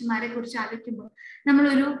വരുന്നുണ്ട്. മനുഷ്യന്മാരെ കുറിച്ച് ആലോചിക്കുമ്പോൾ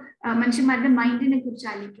നമ്മളൊരു മനുഷ്യന്മാരുടെ മൈൻഡിനെ കുറിച്ച്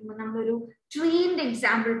ആലോചിക്കുമ്പോൾ നമ്മളൊരു ട്രീന്റെ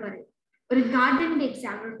എക്സാമ്പിൾ പറയും, ഒരു ഗാർഡന്റെ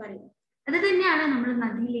എക്സാമ്പിൾ പറയും. അത് തന്നെയാണ് നമ്മൾ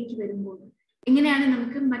നദിയിലേക്ക് വരുമ്പോൾ എങ്ങനെയാണ്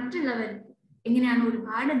നമുക്ക് മറ്റുള്ളവർക്ക് എങ്ങനെയാണ്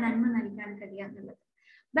ഒരുപാട് നന്മ നൽകാൻ കഴിയാന്നുള്ളത്.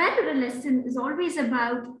 വേറൊരു lesson is always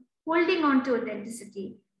about holding on to authenticity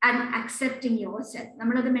and accepting your self.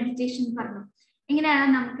 നമ്മളത് മെഡിറ്റേഷൻ പറഞ്ഞു.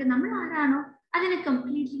 എങ്ങനെയാണ് നമ്മൾ ആരാണോ അതിനെ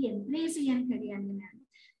കംപ്ലീറ്റ്ലി എംപ്രേസ് ചെയ്യാൻ കഴിയാൻ. എങ്ങനെയാണ്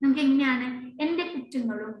നമുക്ക് എങ്ങനെയാണ് എന്റെ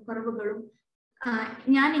കുറ്റങ്ങളും കുറവുകളും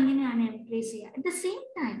ഞാൻ എങ്ങനെയാണ് എംപ്രേസ് ചെയ്യുക, അറ്റ് ദ സെയിം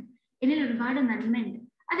ടൈം എന്നിൽ ഒരുപാട് നന്മയുണ്ട്,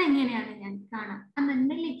 അതെങ്ങനെയാണ് ഞാൻ കാണാം, ആ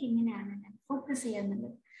നന്മയിലേക്ക് എങ്ങനെയാണ് ഞാൻ ഫോക്കസ്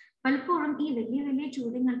ചെയ്യാന്നുള്ളത്. പലപ്പോഴും ഈ വലിയ വലിയ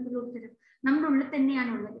ചോദ്യങ്ങൾക്കുള്ള ഉത്തരം നമ്മുടെ ഉള്ളിൽ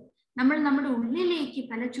തന്നെയാണ് ഉള്ളത്. നമ്മൾ നമ്മുടെ ഉള്ളിലേക്ക്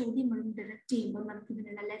പല ചോദ്യങ്ങളും ഡയറക്റ്റ് ചെയ്യുമ്പോൾ നമുക്ക്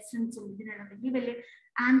ഇതിനുള്ള ലെസൺസും ഇതിനുള്ള വലിയ വലിയ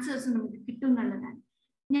ആൻസേഴ്സും നമുക്ക് കിട്ടും എന്നുള്ളതാണ്.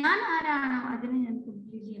 ഞാൻ ആരാണോ അതിനെ ഞാൻ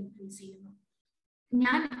കംപ്ലീറ്റ്ലി എംപ്രേസ് ചെയ്യുന്നു.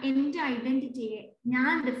 ഞാൻ എന്റെ ഐഡന്റിറ്റിയെ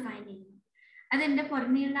ഞാൻ ഡിഫൈൻ ചെയ്യുന്നു. അതെന്റെ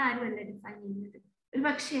പുറമേയുള്ള ആരുമല്ല ഡിഫൈൻ ചെയ്യുന്നത്. ഒരു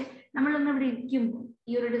പക്ഷേ നമ്മളൊന്ന് ഇവിടെ ഇരിക്കുമ്പോൾ,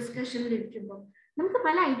 ഈ ഒരു ഡിസ്കഷനിൽ ഇരിക്കുമ്പോൾ നമുക്ക്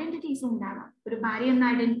പല ഐഡന്റിറ്റീസും ഉണ്ടാവാം. ഒരു ഭാര്യ എന്ന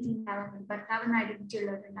ഐഡന്റിറ്റി ഉണ്ടാവാം, ഒരു ഭർത്താവ് എന്ന ഐഡന്റിറ്റി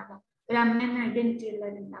ഉള്ളവരുണ്ടാവാം, ഒരു അമ്മ എന്ന ഐഡന്റിറ്റി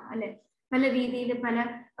ഉള്ളവരുണ്ടാവാം അല്ലെ. പല രീതിയിൽ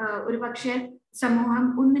ഒരു പക്ഷേ സമൂഹം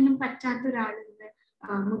ഒന്നിനും പറ്റാത്ത ഒരാളുകളുടെ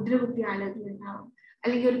മുദ്ര കുത്തിയ ആളുകൾ ഉണ്ടാവും.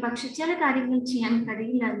 അല്ലെങ്കിൽ ഒരു പക്ഷെ ചില കാര്യങ്ങൾ ചെയ്യാൻ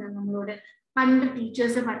കഴിയില്ല എന്ന് നമ്മളോട് പണ്ട്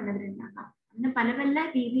ടീച്ചേഴ്സ് പറഞ്ഞവരുണ്ടാകാം. അങ്ങനെ പല പല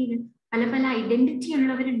രീതിയിൽ പല പല ഐഡന്റിറ്റി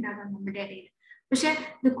ഉള്ളവരുണ്ടാകാം നമ്മുടെ ഇടയിൽ. പക്ഷെ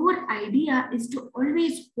the core idea is to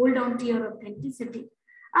always hold on to your authenticity.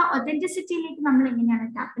 ആ ഒതന്റിസിറ്റിയിലേക്ക് നമ്മൾ എങ്ങനെയാണ്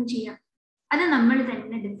ടാപ്പൻ ചെയ്യുക, അത് നമ്മൾ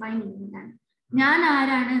തന്നെ ഡിഫൈൻ ചെയ്യുന്നതാണ്. ഞാൻ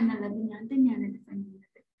ആരാണ് എന്നുള്ളത് ഞാൻ തന്നെയാണ് ഡിഫൈൻ ചെയ്യുന്നത്.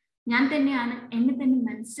 ഞാൻ തന്നെയാണ് എന്നെ തന്നെ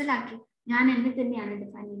മനസ്സിലാക്കി ഞാൻ എന്നെ തന്നെയാണ്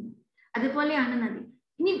ഡിഫൈൻ ചെയ്യുന്നത്. അതുപോലെയാണ് നദി.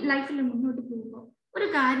 ഇനി ലൈഫിൽ മുന്നോട്ട് പോകുമ്പോൾ ഒരു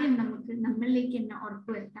കാര്യം നമുക്ക് നമ്മളിലേക്ക് തന്നെ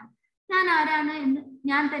ഉറപ്പുവരുത്താം. ഞാൻ ആരാണ് എന്ന്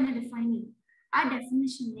ഞാൻ തന്നെ ഡിഫൈൻ ചെയ്യും. ആ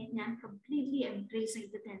ഡെഫിനിഷനെ ഞാൻ കംപ്ലീറ്റ്ലി എംബ്രേസ്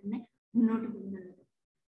ചെയ്ത് തന്നെ മുന്നോട്ട് പോകുന്നുള്ളത്.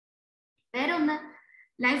 വേറെ ഒന്ന്,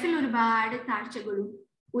 ലൈഫിൽ ഒരുപാട് താഴ്ചകളും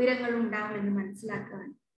ഉയരങ്ങളും ഉണ്ടാവുമെന്ന്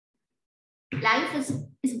മനസ്സിലാക്കുകയാണ്. Life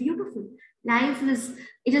is beautiful. Life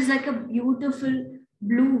is like a beautiful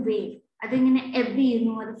blue wave. അതിങ്ങനെ എബ്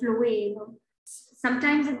ചെയ്യുന്നു, അത് ഫ്ലോ ചെയ്യുന്നു.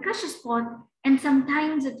 Sometimes it crushes forth and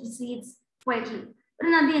sometimes it recedes quietly. ഒരു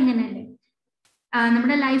നദി എങ്ങനെയല്ലേ,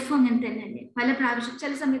 നമ്മുടെ ലൈഫും അങ്ങനെ തന്നെയല്ലേ. പല പ്രാവശ്യം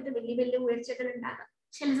ചില സമയത്ത് വലിയ വലിയ ഉയർച്ചകൾ ഉണ്ടാകാം,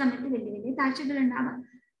 ചില സമയത്ത് വലിയ വലിയ താഴ്ചകൾ ഉണ്ടാകാം.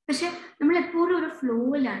 പക്ഷെ നമ്മൾ എപ്പോഴും ഒരു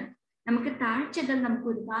ഫ്ലോയിലാണ്. നമുക്ക് താഴ്ചകൾ നമുക്ക്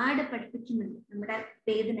ഒരുപാട് പഠിപ്പിക്കുന്നുണ്ട്. നമ്മുടെ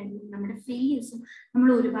വേദനകളും നമ്മുടെ ഫെയിലിയേഴ്സും നമ്മൾ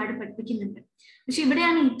ഒരുപാട് പഠിപ്പിക്കുന്നുണ്ട്. പക്ഷെ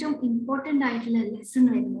ഇവിടെയാണ് ഏറ്റവും ഇമ്പോർട്ടൻ്റ് ആയിട്ടുള്ള ലെസൺ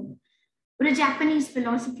വരുന്നത്. ഒരു ജാപ്പനീസ്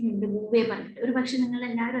ഫിലോസഫി ഉണ്ട്, മൂവേ പറഞ്ഞിട്ട്. ഒരു പക്ഷെ നിങ്ങൾ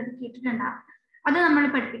എല്ലാവരും അത് കേട്ടിട്ടുണ്ടാവും. അത് നമ്മൾ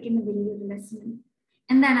പഠിപ്പിക്കുന്ന വലിയൊരു ലെസൺ.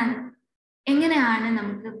 എന്താണത്? എങ്ങനെയാണ്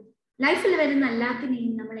നമുക്ക് ലൈഫിൽ വരുന്ന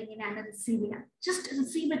എല്ലാത്തിനെയും നമ്മൾ എങ്ങനെയാണ് റിസീവ് ചെയ്യുക? Just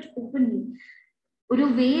receive it openly. ഒരു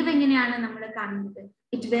വേവ് എങ്ങനെയാണ് നമ്മൾ കാണുന്നത്?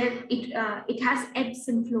 It has ebbs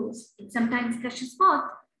and flows. It sometimes crushes forth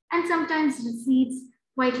and sometimes recedes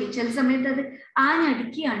quietly. ചില സമയത്ത് അത്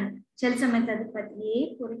ആഞ്ഞടിക്കുകയാണ്, ചില സമയത്ത് അത് പതിയെ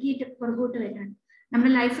പുറകോട്ട് വരികയാണ്.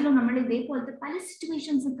 നമ്മുടെ ലൈഫിലും നമ്മൾ ഇതേപോലത്തെ പല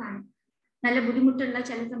സിറ്റുവേഷൻസും കാണും. നല്ല ബുദ്ധിമുട്ടുള്ള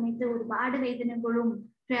ചില സമയത്ത് ഒരുപാട് വേദനകളും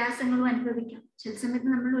പ്രയാസങ്ങളും അനുഭവിക്കാം. ചില സമയത്ത്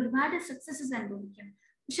നമ്മൾ ഒരുപാട് സക്സസസ് അനുഭവിക്കാം.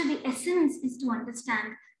 പക്ഷെ the essence is to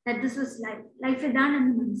understand that this is life. Life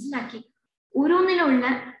ഇതാണെന്ന് മനസ്സിലാക്കി ഓരോന്നിലുള്ള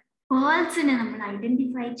പേൾസിനെ നമ്മൾ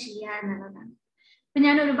ഐഡന്റിഫൈ ചെയ്യുക എന്നുള്ളതാണ്. ഇപ്പൊ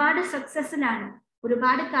ഞാൻ ഒരുപാട് സക്സസിലാണ്,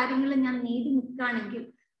 ഒരുപാട് കാര്യങ്ങൾ ഞാൻ നേടി നിൽക്കുകയാണെങ്കിൽ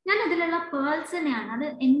ഞാൻ അതിലുള്ള പേൾസിനെയാണ്, അത്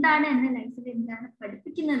എന്താണ് എന്റെ ലൈഫിൽ എന്താണ്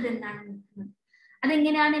പഠിപ്പിക്കുന്നത് എന്നാണ് നോക്കുന്നത്.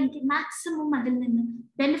 അതെങ്ങനെയാണ് എനിക്ക് മാക്സിമം അതിൽ നിന്ന്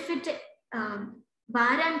ബെനിഫിറ്റ്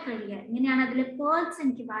വാരാൻ കഴിയുക, എങ്ങനെയാണ് അതിലെ പേൾസ്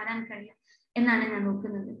എനിക്ക് വാരാൻ കഴിയുക എന്നാണ് ഞാൻ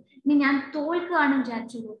നോക്കുന്നത്. ഇനി ഞാൻ തോൽക്കുകയാണ്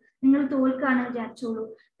വിചാരിച്ചോളൂ, നിങ്ങൾ തോൽക്കുകയാണ് വിചാരിച്ചോളൂ,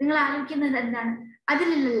 നിങ്ങൾ ആലോചിക്കുന്നത് എന്താണ്?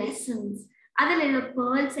 അതിലുള്ള ലെസൺസ്, അതിലുള്ള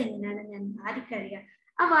പേൾസ് എങ്ങനെയാണ് ഞാൻ വാരിക്കഴിയുക,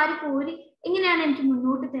 ആ വാരിക്കോരി എങ്ങനെയാണ് എനിക്ക്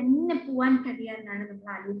മുന്നോട്ട് തന്നെ പോവാൻ കഴിയുക എന്നാണ് നമ്മൾ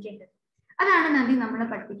ആലോചിക്കേണ്ടത്. അതാണ് നദി നമ്മളെ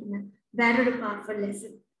പഠിപ്പിക്കുന്നത്. വേറൊരു പവർഫുൾ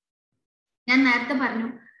ലെസൺ ഞാൻ നേരത്തെ പറഞ്ഞു.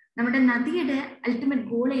 നമ്മുടെ നദിയുടെ അൾട്ടിമേറ്റ്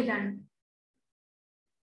ഗോൾ ഏതാണ്?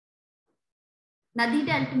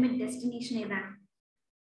 നദിയുടെ അൾട്ടിമേറ്റ് ഡെസ്റ്റിനേഷൻ ഏതാണ്?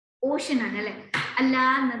 ഓഷൻ ആണ്, അല്ലെ? എല്ലാ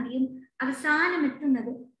നദിയും അവസാനം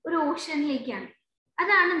എത്തുന്നത് ഒരു ഓഷനിലേക്കാണ്.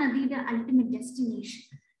 അതാണ് നദിയുടെ അൾട്ടിമേറ്റ് ഡെസ്റ്റിനേഷൻ.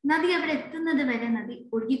 നദി അവിടെ എത്തുന്നത് വരെ നദി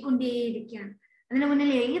ഒഴുകിക്കൊണ്ടേയിരിക്കുകയാണ്. അതിന്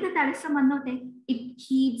മുന്നിൽ ഏത് തടസ്സം വന്നോട്ടെ, ഇറ്റ്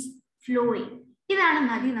കീപ്സ് ഫ്ലോയിങ്. ഇതാണ്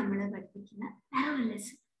നദി നമ്മളെ പഠിപ്പിക്കുന്ന വേറൊരു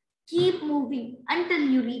lesson. Keep moving until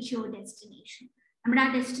you reach your destination. നമ്മുടെ ആ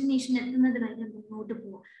ഡെസ്റ്റിനേഷൻ എത്തുന്നത് വരെ മുന്നോട്ട്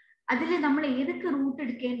പോവുക. അതിൽ നമ്മൾ ഏതൊക്കെ റൂട്ട്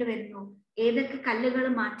എടുക്കേണ്ടി വരുന്നോ, ഏതൊക്കെ കല്ലുകൾ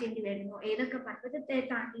മാറ്റേണ്ടി വരുന്നോ, ഏതൊക്കെ പർവ്വതത്തെ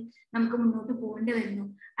താണ്ടി നമുക്ക് മുന്നോട്ട് പോകേണ്ടി വരുന്നോ,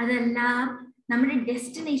 അതെല്ലാം നമ്മുടെ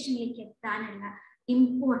ഡെസ്റ്റിനേഷനിലേക്ക് എത്താനുള്ള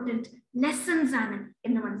ഇമ്പോർട്ടൻറ്റ് ലെസൺസ് ആണ്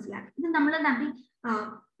എന്ന് മനസ്സിലാക്കുക. ഇത് നമ്മളെ നദി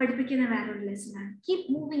പഠിപ്പിക്കുന്ന വേറൊരു ലെസൺ ആണ്. Keep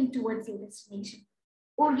moving towards your destination.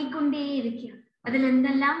 ഓടിക്കൊണ്ടേയിരിക്കുക.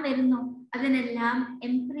 അതിലെന്തെല്ലാം വരുന്നോ അതിനെല്ലാം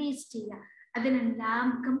എംബ്രേസ് ചെയ്യുക, അതിനെല്ലാം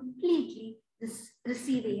കംപ്ലീറ്റ്ലി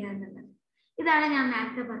റിസീവ് ചെയ്യുക എന്നുള്ളത്. ഇതാണ് ഞാൻ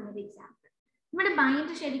നേരത്തെ പറഞ്ഞൊരു എക്സാമ്പിൾ. നമ്മുടെ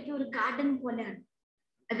മൈൻഡ് ശരിക്കും ഒരു ഗാർഡൻ പോലെയാണ്.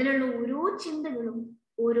 അതിലുള്ള ഓരോ ചിന്തകളും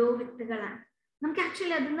ഓരോ വിത്തുകളാണ്. നമുക്ക്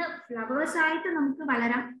ആക്ച്വലി അതിന് ഫ്ലവേഴ്സ് ആയിട്ട് നമുക്ക്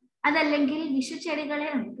വളരാം, അതല്ലെങ്കിൽ വിഷച്ചെടികളെ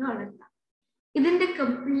നമുക്ക് വളർത്താം. ഇതിന്റെ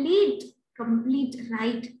കംപ്ലീറ്റ്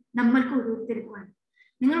റൈറ്റ് നമ്മൾക്ക് ഓരോരുത്തർക്കുമാണ്.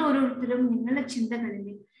 നിങ്ങൾ ഓരോരുത്തരും നിങ്ങളുടെ ചിന്തകളിൽ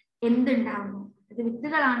എന്തുണ്ടാവുന്നു, അത്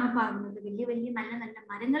വിത്തുകളാണോ പാകുന്നത്, വലിയ വലിയ നല്ല നല്ല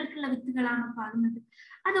മരങ്ങൾക്കുള്ള വിത്തുകളാണോ പാകുന്നത്,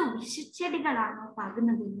 അതോ വിഷച്ചെടികളാണോ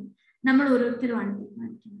പാകുന്നതെന്ന് നമ്മൾ ഓരോരുത്തരുമാണ്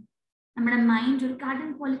തീരുമാനിക്കുന്നത്. നമ്മുടെ മൈൻഡ് ഒരു ഗാർഡൻ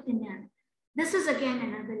പോലെ തന്നെയാണ്. This is again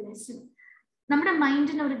another lesson. നമ്മുടെ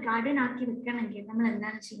മൈൻഡിനെ ഒരു ഗാർഡൻ ആക്കി വെക്കണമെങ്കിൽ നമ്മൾ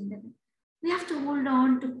എന്താണ് ചെയ്യേണ്ടത്? We have to hold on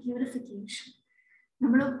to purification.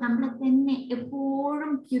 നമ്മളെ തന്നെ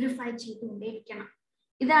എപ്പോഴും പ്യൂരിഫൈ ചെയ്തുകൊണ്ടേയിരിക്കണം.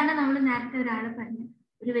 ഇതാണ് നമ്മൾ നേരത്തെ ഒരാൾ പറഞ്ഞ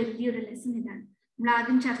ഒരു വലിയൊരു ലെസൺ. ഇതാണ് നമ്മൾ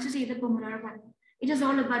ആദ്യം ചർച്ച ചെയ്തപ്പോൾ ഒരാൾ പറഞ്ഞു, it is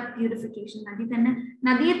all about purification.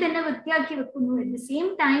 നദിയെ തന്നെ വൃത്തിയാക്കി വെക്കുന്നു. അറ്റ് ദ സെയിം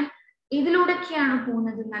ടൈം ഇതിലൂടെയൊക്കെയാണോ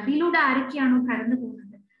പോകുന്നത്, നദിയിലൂടെ ആരൊക്കെയാണോ കടന്നു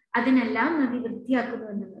പോകുന്നത്, അതിനെല്ലാം നദി വൃത്തിയാക്കുന്നു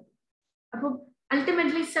എന്നുള്ളത്. അപ്പൊ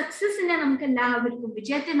അൾട്ടിമേറ്റ്ലി സക്സസിനെ നമുക്ക് എല്ലാവർക്കും,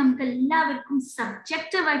 വിജയത്തെ നമുക്ക് എല്ലാവർക്കും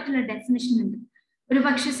സബ്ജക്റ്റീവ് ആയിട്ടുള്ള ഡെഫിനിഷൻ ഉണ്ട്. ഒരു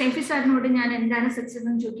പക്ഷെ സൈഫി സാറിനോട് ഞാൻ എന്താണ് സക്സസ്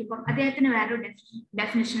എന്ന് ചോദിക്കുമ്പോൾ അദ്ദേഹത്തിന് വേറൊരു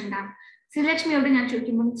ഡെഫിനിഷൻ ഉണ്ടാവും. ശ്രീലക്ഷ്മിയോട് ഞാൻ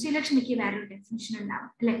ചോദിക്കുമ്പോൾ ശ്രീലക്ഷ്മിക്ക് വേറൊരു ഡെഫിനിഷൻ ഉണ്ടാവും,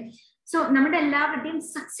 അല്ലെ? സോ നമ്മുടെ എല്ലാവരുടെയും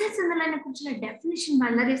സക്സസ് എന്നുള്ളതിനെ കുറിച്ചുള്ള ഡെഫിനിഷൻ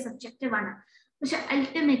വളരെ സബ്ജക്റ്റീവ് ആണ്. പക്ഷെ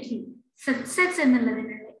അൾട്ടിമേറ്റ്ലി സക്സസ്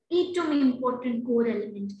എന്നുള്ളതിനുള്ള ഏറ്റവും important core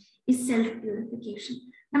element is self purification.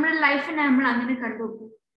 നമ്മുടെ ലൈഫിനെ നമ്മൾ അങ്ങനെ കണ്ടുനോക്കൂ.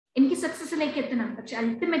 എനിക്ക് സക്സസിലേക്ക് എത്തണം, പക്ഷെ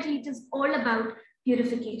ultimately it is all about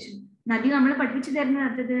purification. നദി നമ്മൾ പഠിപ്പിച്ചു തരുന്നത്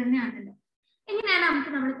അത് തന്നെയാണല്ലോ. എങ്ങനെയാണ്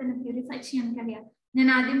നമുക്ക് നമ്മളെ തന്നെ പ്യൂരിഫൈ ചെയ്യാൻ കഴിയാം? ഞാൻ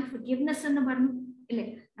ആദ്യം ഫൊർഗിവ്നെസ് എന്ന് പറഞ്ഞു. ഇല്ലേ?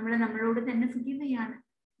 നമ്മളോട് തന്നെ ഫുഗീവ് ചെയ്യാണ്.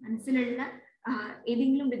 മനസ്സിലുള്ള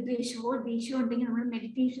ഏതെങ്കിലും വിദ്വേഷമോ ദേഷ്യമോ ഉണ്ടെങ്കിൽ നമ്മൾ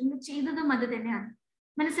മെഡിറ്റേഷനിൽ ചെയ്തതും അത് തന്നെയാണ്.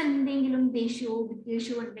 മനസ്സിൽ എന്തെങ്കിലും ദേഷ്യമോ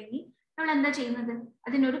വിദ്വേഷമോ ഉണ്ടെങ്കിൽ നമ്മൾ എന്താ ചെയ്യുന്നത്?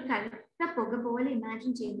 അതിനൊരു കറുത്ത പുക പോലെ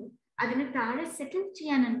ഇമാജിൻ ചെയ്ത് അതിനെ താഴെ സെറ്റിൽ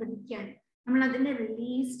ചെയ്യാൻ അനുവദിക്കുകയാണ്. നമ്മൾ അതിനെ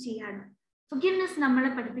റിലീസ് ചെയ്യാണ്. ഫുഗീവ്നെസ് നമ്മളെ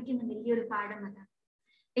പഠിപ്പിക്കുന്ന വലിയൊരു പാഠം അതാണ്.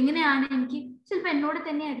 എങ്ങനെയാണ്? എനിക്ക് ചിലപ്പോൾ എന്നോട്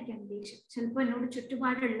തന്നെ ആയിരിക്കാം ദേഷ്യം, ചിലപ്പോൾ എന്നോട്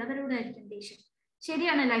ചുറ്റുപാടുള്ളവരോടായിരിക്കും ദേഷ്യം.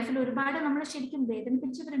 ശരിയാണ്, ലൈഫിൽ ഒരുപാട് നമ്മൾ ശരിക്കും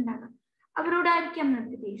വേദനിപ്പിച്ചവരുണ്ടാകാം, അവരോടായിരിക്കാം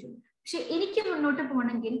നമുക്ക് ദേഷ്യം. പക്ഷെ എനിക്ക് മുന്നോട്ട്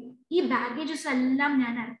പോകണമെങ്കിൽ ഈ ബാഗേജസ് എല്ലാം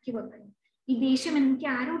ഞാൻ ഇറക്കി വെക്കണം. ഈ ദേഷ്യം എനിക്ക്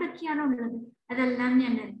ആരോടൊക്കെയാണോ ഉള്ളത് അതെല്ലാം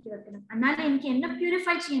ഞാൻ ഇറക്കി വെക്കണം. എന്നാലേ എനിക്ക് എന്നെ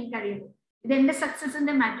പ്യൂരിഫൈ ചെയ്യാൻ കഴിയുള്ളൂ. ഇത് എന്റെ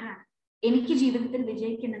സക്സസിന്റെ മാറ്ററാണ്. എനിക്ക് ജീവിതത്തിൽ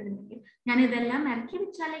വിജയിക്കണമെന്നുണ്ടെങ്കിൽ ഞാൻ ഇതെല്ലാം ഇറക്കി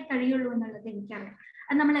വെച്ചാലേ കഴിയുള്ളൂ എന്നുള്ളത് എനിക്കറിയാം.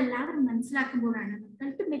 അത് നമ്മൾ എല്ലാവരും മനസ്സിലാക്കുമ്പോഴാണ് നമുക്ക്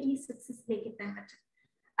അൾട്ടിമേറ്റ്ലി സക്സസിലേക്ക് എത്താൻ പറ്റും.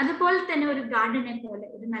 അതുപോലെ തന്നെ ഒരു ഗാർഡനെ പോലെ,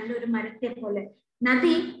 ഒരു നല്ലൊരു മരത്തെ പോലെ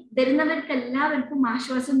നദി വരുന്നവർക്ക് എല്ലാവർക്കും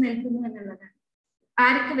ആശ്വാസം നൽകുന്നു എന്നുള്ളതാണ്.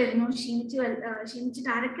 ആരൊക്കെ വരുന്നോ, ക്ഷീണിച്ചിട്ട്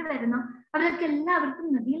ആരൊക്കെ വരുന്നോ അവരൊക്കെ എല്ലാവർക്കും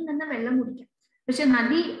നദിയിൽ നിന്ന് വെള്ളം കുടിക്കാം. പക്ഷെ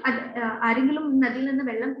ആരെങ്കിലും നദിയിൽ നിന്ന്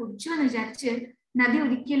വെള്ളം കുടിച്ചു എന്ന് വിചാരിച്ച് നദി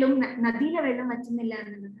ഒരിക്കലും നദിയിലെ വെള്ളം വറ്റുന്നില്ല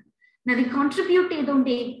എന്നുള്ളതാണ്. നദി കോൺട്രിബ്യൂട്ട്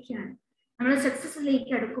ചെയ്തുകൊണ്ടേയിരിക്കുകയാണ്. നമ്മൾ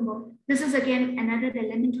സക്സസിലേക്ക് അടുക്കുമ്പോൾ this is again another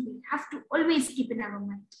element we have to always keep in our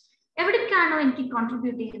mind. എവിടേക്കാണോ എനിക്ക്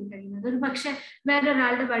കോൺട്രിബ്യൂട്ട് ചെയ്യാൻ കഴിയുന്നത്? ഒരു പക്ഷെ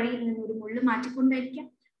വേറൊരാളുടെ വഴിയിൽ നിന്ന് ഒരു മുള്ളു മാറ്റിക്കൊണ്ടായിരിക്കാം,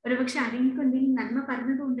 ഒരു പക്ഷെ ആരെങ്കിലും എന്തെങ്കിലും നന്മ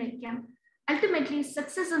പറഞ്ഞതുകൊണ്ടായിരിക്കാം. അൾട്ടിമേറ്റ്ലി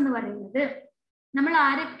സക്സസ് എന്ന് പറയുന്നത് നമ്മൾ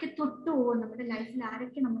ആരൊക്കെ തൊട്ടുവോ, നമ്മുടെ ലൈഫിൽ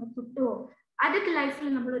ആരൊക്കെ നമ്മൾ തൊട്ടുവോ അതൊക്കെ ലൈഫിൽ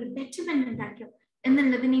നമ്മൾ ഒരു ബെറ്റർമെന്റ് ഉണ്ടാക്കിയോ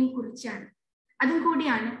എന്നുള്ളതിനെയും കുറിച്ചാണ്. അതും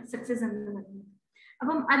കൂടിയാണ് സക്സസ് എന്ന് പറയുന്നത്.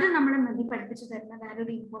 അപ്പം അത് നമ്മളെ നദി പഠിപ്പിച്ചു തരുന്ന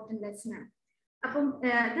വേറൊരു ഇമ്പോർട്ടൻറ്റ് ലെസൺ ആണ്. അപ്പം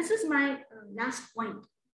this is my last point.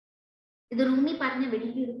 ഇത് റൂമി പറഞ്ഞ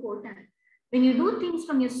വലിയൊരു കോട്ടാണ്. When you do things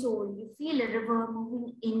from your soul, you feel a river moving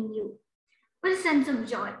in you. ഒരു സെൻസ് ഓഫ്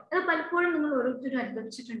ജോയ്. അത് പലപ്പോഴും നിങ്ങൾ ഓരോരുത്തരും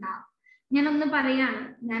അനുഭവിച്ചിട്ടുണ്ടാവും. ഞാനൊന്ന് പറയാണ്,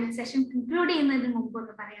 ഞാൻ സെഷൻ കൺക്ലൂഡ് ചെയ്യുന്നതിന് മുമ്പ്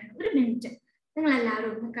ഒന്ന് പറയാണ്. ഒരു മിനിറ്റ് നിങ്ങൾ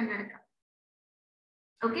എല്ലാവരും ഒന്ന് കണ്ണടക്കാം.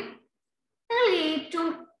 ഓക്കെ? നിങ്ങൾ ഏറ്റവും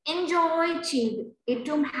എൻജോയ് ചെയ്ത്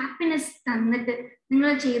ഏറ്റവും ഹാപ്പിനെസ് തന്നിട്ട് നിങ്ങൾ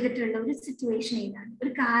ചെയ്തിട്ടുള്ള ഒരു സിറ്റുവേഷൻ ഏതാണ്,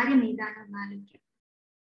 ഒരു കാര്യം ഏതാണെന്ന് ആലോചിക്കാം.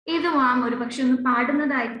 ഏതുവാം, ഒരു പക്ഷെ ഒന്ന്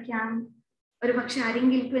പാടുന്നതായിരിക്കാം, ഒരു പക്ഷെ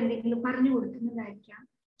ആരെങ്കിലും എന്തെങ്കിലും പറഞ്ഞു കൊടുക്കുന്നതായിരിക്കാം.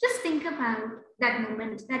 Just think about that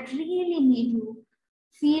moment that really made you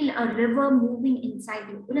feel a river moving inside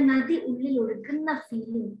you. ഒരു നദി ഉള്ളിൽ ഒഴുകുന്ന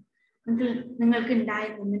ഫീലിംഗ് നിങ്ങൾക്ക് ഉണ്ടായ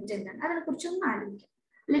മൊമെന്റ് എന്താണ്? അതിനെ കുറിച്ചൊന്നും ആലോചിക്കാം.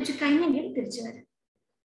 അല്ലെങ്കിൽ കഴിഞ്ഞെങ്കിൽ തിരിച്ചു വരാം.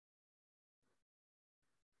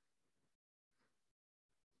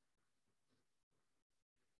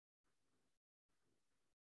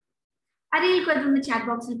 ആരെങ്കിലും അതൊന്ന് ചാറ്റ്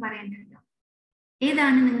ബോക്സിൽ പറയാൻ കഴിയും.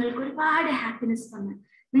 ഏതാണ് നിങ്ങൾക്ക് ഒരുപാട് ഹാപ്പിനെസ് തന്നത്,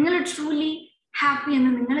 നിങ്ങൾ ട്രൂലി ഹാപ്പി എന്ന്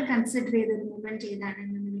നിങ്ങൾ കൺസിഡർ ചെയ്ത ഒരു മൊമെന്റ്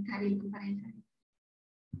ഏതാണെന്ന് നിങ്ങൾക്ക് ആരെങ്കിലും പറയാൻ കഴിയും?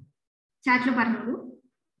 ചാറ്റിൽ പറഞ്ഞോളൂ.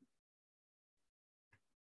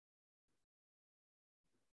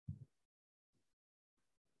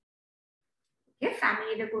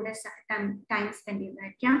 ഫാമിലിയുടെ കൂടെ ടൈം സ്പെൻഡ്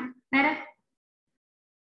ചെയ്തായിരിക്കാം. വേറെ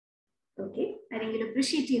ഓക്കെ, ആരെങ്കിലും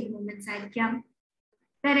അപ്രീഷിയേറ്റ് ചെയ്ത മൊമെന്റ്സ് ആയിരിക്കാം.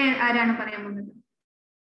 വേറെ ആരാണ് പറയാൻ പോകുന്നത്?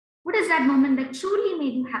 What is that moment that truly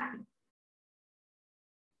made you happy?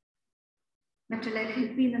 മറ്റുള്ളവരെ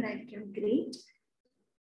ഹെൽപ്പ് ചെയ്യുന്നതായിരിക്കും. ഗ്രേറ്റ്.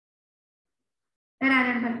 വേറെ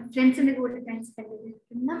ആരാണ്? ഫ്രണ്ട്സിന്റെ കൂടെ ടൈം സ്പെൻഡ്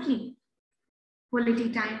ചെയ്തിരിക്കും. Lovely. Quality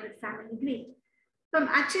time with family. Great. അപ്പം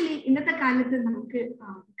ആക്ച്വലി ഇന്നത്തെ കാലത്ത് നമുക്ക്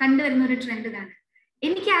കണ്ടുവരുന്ന ഒരു ട്രെൻഡ് ഇതാണ്.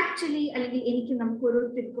 എനിക്ക് നമുക്ക്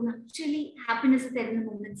ഓരോരുത്തർക്കും ആക്ച്വലി ഹാപ്പിനെസ് തരുന്ന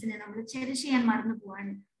മൊമെന്റ്സിനെ നമ്മൾ ചെറിഷ് ചെയ്യാൻ മറന്നു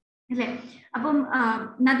പോവാണ്, അല്ലെ? അപ്പം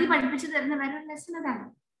നദി പഠിപ്പിച്ചു തരുന്ന വേറൊരു ലെസൺ അതാണ്.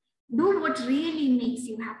 Do what really makes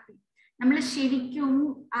you happy. നമ്മൾ ശരിക്കും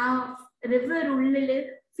ആ റിവർ ഉള്ളില്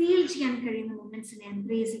ഫീൽ ചെയ്യാൻ കഴിയുന്ന മൊമെന്റ്സിനെ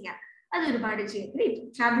എംബ്രേസ് ചെയ്യാം. അത് ഒരുപാട് ചെയ്യാം. റൈറ്റ്?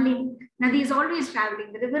 ട്രാവലിംഗ്. നദി is always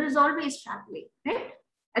travelling. The river is always travelling. Right?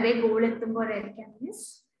 അതേ ഗോൾ എത്തുമ്പോഴായിരിക്കാം, മീൻസ്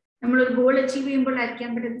നമ്മളൊരു goal achieve ചെയ്യുമ്പോഴായിരിക്കാം.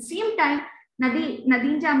 But at the same time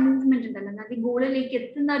നദീന്റെ ആ മൂവ്മെന്റ് ഉണ്ടല്ലോ, നദി ഗോളിലേക്ക്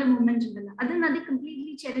എത്തുന്ന ഒരു മൂവ്മെന്റ് ഉണ്ടല്ലോ, അത് നദി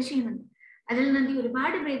കംപ്ലീറ്റ്ലി ചെറിഷ് ചെയ്യുന്നുണ്ട്. അതിൽ നദി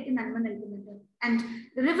ഒരുപാട് പേർക്ക് നന്മ നൽകുന്നുണ്ട്. And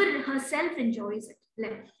river herself enjoys it,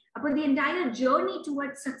 അല്ലെ? അപ്പൊ the entire journey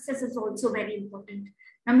towards success is also very important.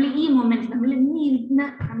 നമ്മൾ ഈ മൊമെന്റ്, നമ്മൾ ഇന്ന്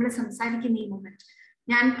നമ്മൾ സംസാരിക്കുന്ന ഈ മൊമെന്റ്,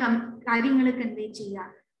 ഞാൻ കാര്യങ്ങൾ കൺവേ ചെയ്യുക,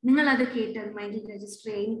 നിങ്ങൾ അത് കേട്ട് അത് മൈൻഡിൽ രജിസ്റ്റർ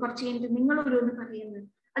ചെയ്യുക. കുറച്ച് കഴിഞ്ഞിട്ട് നിങ്ങൾ ഓരോന്ന് പറയുന്നത്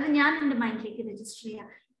അത് ഞാൻ എൻ്റെ മൈൻഡിലേക്ക് രജിസ്റ്റർ ചെയ്യുക.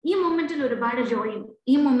 ഈ മൊമെന്റിൽ ഒരുപാട് ജോയും,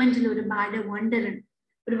 ഈ മൊമെന്റിൽ ഒരുപാട് വണ്ടറുണ്ട്,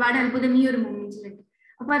 ഒരുപാട് അത്ഭുതം ഈ ഒരു മൊമെന്റിലുണ്ട്.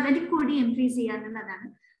 അപ്പൊ അതിൽ കൂടി എംഫേസ് ചെയ്യാന്നുള്ളതാണ്.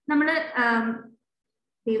 നമ്മള്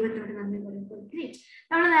ദൈവത്തോട് നന്ദി പറയുമ്പോൾ ഗ്രേറ്റ്.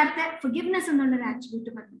 നമ്മൾ നേരത്തെ ഫൊർഗിവ്നെസ് എന്നുള്ളൊരു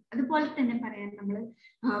ആട്രിബ്യൂട്ട് പറഞ്ഞു. അതുപോലെ തന്നെ പറയാൻ നമ്മൾ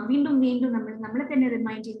വീണ്ടും നമ്മളെ തന്നെ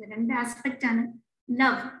റിമൈൻഡ് ചെയ്യുന്ന രണ്ട് ആസ്പെക്ട് ആണ്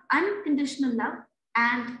love, unconditional love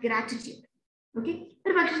and gratitude. Okay,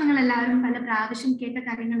 ഒരു പക്ഷെ നിങ്ങൾ എല്ലാവരും പല പ്രാവശ്യം കേട്ട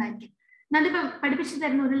കാര്യങ്ങളായിരിക്കും. നദി പഠിപ്പിച്ചു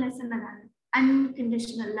തരുന്ന ഒരു ലെസൺ അതാണ്,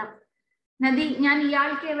 അൺകണ്ടീഷണൽ ലവ്. നദി, ഞാൻ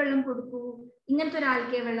ഇയാൾക്കേ വെള്ളം കൊടുക്കൂ, ഇങ്ങനത്തെ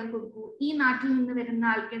ഒരാൾക്കേ വെള്ളം കൊടുക്കൂ, ഈ നാട്ടിൽ നിന്ന് വരുന്ന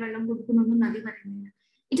ആൾക്കേ വെള്ളം കൊടുക്കുന്നൊന്നും നദി പറയുന്നില്ല.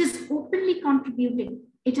 It is openly contributing,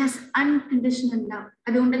 it has unconditional love.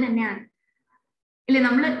 അതുകൊണ്ട് തന്നെയാണ് ഇല്ലേ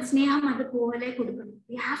നമ്മൾ സ്നേഹം അതുപോലെ കൊടുക്കണം.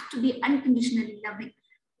 We have to B unconditionally loving.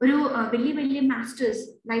 ഒരു വലിയ വലിയ മാസ്റ്റേഴ്സ്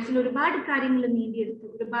ലൈഫിൽ ഒരുപാട് കാര്യങ്ങൾ നേടിയെടുത്തു,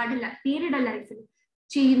 ഒരുപാട് പേരുടെ ലൈഫിൽ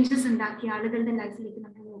ചേഞ്ചസ് ഉണ്ടാക്കിയ ആളുകളുടെ ലൈഫിലേക്ക്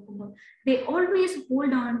നമ്മൾ നോക്കുമ്പോൾ they always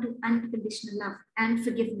hold on to unconditional love and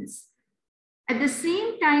forgiveness. At the same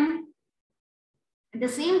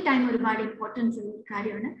time ഒരുപാട് ഇമ്പോർട്ടൻസ് ഉള്ള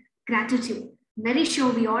കാര്യമാണ് gratitude. Very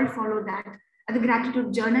sure we all follow that. അത് ഗ്രാറ്റിറ്റ്യൂഡ്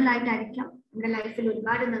ജേർണൽ ആയിട്ടായിരിക്കാം. നമ്മുടെ ലൈഫിൽ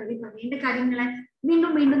ഒരുപാട് നന്ദി പറയേണ്ട കാര്യങ്ങളെ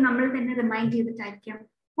വീണ്ടും വീണ്ടും നമ്മൾ തന്നെ remind ചെയ്തിട്ടായിരിക്കാം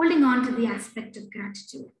holding on to the aspect of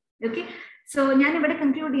gratitude. Okay, so ഞാൻ ഇവിടെ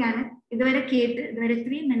കൺക്ലൂഡ് ചെയ്യാണ്. ഇതുവരെ കേട്ട് ഇതുവരെ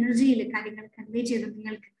ഇത്രയും എനർജിയിൽ കാര്യങ്ങൾ കൺവേ ചെയ്ത്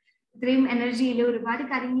നിങ്ങൾക്ക്, ഇത്രയും എനർജിയിൽ ഒരുപാട്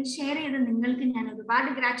കാര്യങ്ങൾ ഷെയർ ചെയ്ത് നിങ്ങൾക്ക് ഞാൻ ഒരുപാട്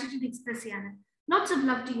ഗ്രാറ്റിറ്റ്യൂഡ് എക്സ്പ്രസ് ചെയ്യാണ്. Lots of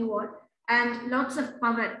love to you all and lots of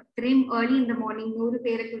power. ഇത്രയും ഏർലി ഇൻ ദ മോർണിംഗ് 100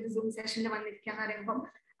 പേരൊക്കെ ഒരു സൂം സെഷനിൽ വന്നിരിക്കുക എന്ന് പറയുമ്പോൾ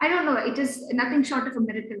I don't know, it is nothing short of A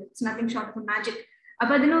miracle, it's nothing short of A magic.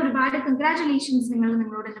 അപ്പൊ അതിന് ഒരുപാട് കൺഗ്രാറ്റുലേഷൻസ്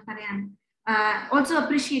നിങ്ങളോട് തന്നെ പറയാണ്. Also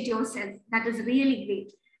appreciate your self, that is really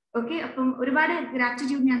great. Okay, അപ്പം ഒരുപാട്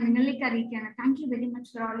ഗ്രാറ്റിറ്റ്യൂഡ് ഞാൻ നിങ്ങളിലേക്ക് അറിയിക്കുകയാണ്. Thank you very much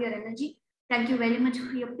for all your energy. Thank you very much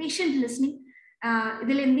for your patient listening.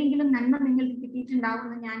 ഇതിൽ എന്തെങ്കിലും നന്മ നിങ്ങൾക്ക്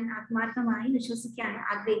കിട്ടിയിട്ടുണ്ടാവുമെന്ന് ഞാൻ ആത്മാർത്ഥമായി വിശ്വസിക്കുകയാണ്,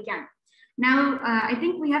 ആഗ്രഹിക്കുകയാണ്. Now, I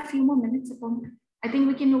think we have few more minutes. I think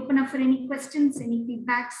we can open up for any questions, any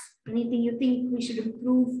feedbacks, anything you think we should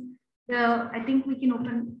improve. I think we can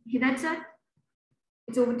open. Hidayat sir,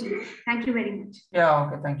 it's over to you. Thank you very much. Yeah,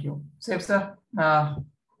 okay, thank you. Safe sir.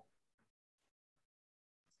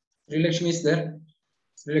 Srilakshmi is there.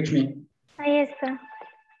 Srilakshmi. Yes sir.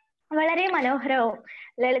 വളരെ മനോഹരവും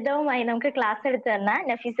ലളിതവുമായി നമുക്ക് class എടുത്തു തന്ന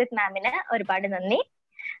നഫീസത്ത് മാമിന് ഒരുപാട് നന്ദി.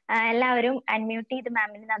 എല്ലാവരും unmute ചെയ്ത്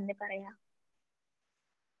മാമിന് നന്ദി പറയാം.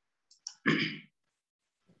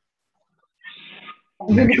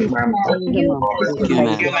 Thank you,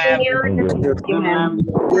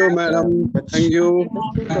 madam. Thank you.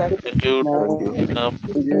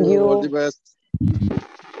 All the best.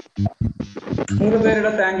 മൂന്ന്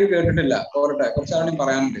പേരുടെ താങ്ക് യു കേട്ടിട്ടില്ല. പോരട്ടെ, കുറച്ചാണ്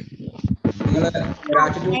പറയാനുണ്ട്. നിങ്ങളെ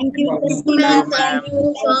gratitude. Thank you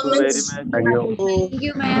so much. Thank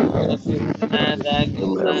you, ma'am.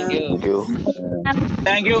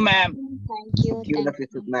 Thank you, ma'am.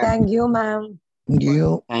 Thank you, ma'am.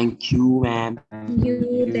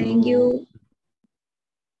 Thank you.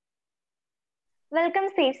 Welcome,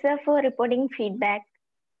 Safe sir, for reporting feedback.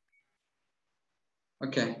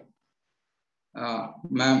 Okay.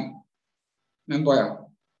 മാം പോയോ?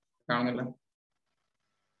 കാണുന്നില്ല.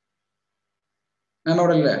 മാം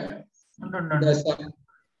അവിടെ അല്ലേ?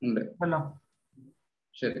 ഉണ്ട്.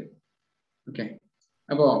 ശരി, ഓക്കെ.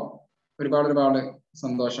 അപ്പോ ഒരുപാട്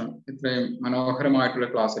സന്തോഷം. ഇത്രയും മനോഹരമായിട്ടുള്ള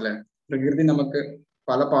ക്ലാസ്സിലെ പ്രകൃതി നമുക്ക്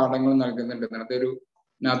പല പാഠങ്ങളും നൽകുന്നുണ്ട്. അതൊരു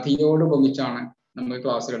നദിയോട് ഉപമിച്ചാണ് നമ്മൾ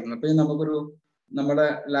ക്ലാസ് എടുക്കുന്നത്. അപ്പൊ നമുക്കൊരു നമ്മുടെ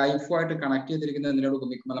ലൈഫുമായിട്ട് കണക്ട് ചെയ്തിരിക്കുന്ന എന്തിനോട്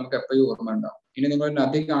ഉപമിക്കുമ്പോൾ നമുക്ക് എപ്പോഴും ഓർമ്മ ഉണ്ടാവും. ഇനി നിങ്ങൾ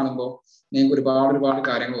നദി കാണുമ്പോൾ നിങ്ങൾക്ക് ഒരുപാട്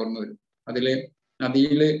കാര്യങ്ങൾ ഓർമ്മ വരും. അതില്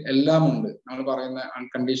നദിയിൽ എല്ലാം ഉണ്ട്. നമ്മൾ പറയുന്ന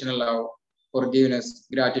അൺകണ്ടീഷണൽ ലവ്, ഫോർഗീവ്നെസ്,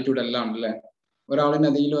 ഗ്രാറ്റിറ്റ്യൂഡ് എല്ലാം ഉണ്ട് അല്ലെ. ഒരാൾ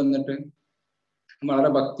നദിയിൽ വന്നിട്ട് വളരെ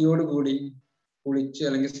ഭക്തിയോട് കൂടി കുളിച്ച്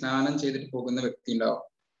അല്ലെങ്കിൽ സ്നാനം ചെയ്തിട്ട് പോകുന്ന വ്യക്തി ഉണ്ടാവും.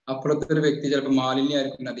 അപ്പുറത്തെ ഒരു വ്യക്തി ചിലപ്പോൾ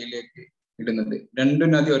മാലിന്യമായിരിക്കും നദിയിലേക്ക് ഇടുന്നത്. രണ്ടും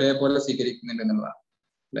നദി ഒരേപോലെ സ്വീകരിക്കുന്നുണ്ട് എന്നുള്ളതാണ്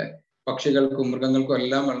അല്ലെ. പക്ഷികൾക്കും മൃഗങ്ങൾക്കും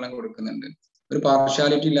എല്ലാം വെള്ളം കൊടുക്കുന്നുണ്ട്. ഒരു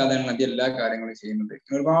പാർഷ്യാലിറ്റി ഇല്ലാതെയാണ് നദി എല്ലാ കാര്യങ്ങളും ചെയ്യുന്നത്.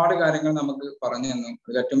 ഒരുപാട് കാര്യങ്ങൾ നമുക്ക് പറഞ്ഞു തന്നു.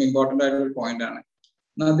 അതിൽ ഏറ്റവും ഇമ്പോർട്ടന്റ് ആയിട്ടുള്ള ഒരു പോയിന്റ് ആണ്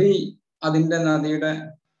നദി. നദിയുടെ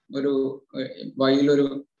ഒരു വഴിയിലൊരു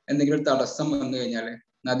എന്തെങ്കിലും ഒരു തടസ്സം വന്നു കഴിഞ്ഞാൽ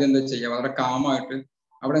നദി എന്താ ചെയ്യുക? വളരെ കാമായിട്ട്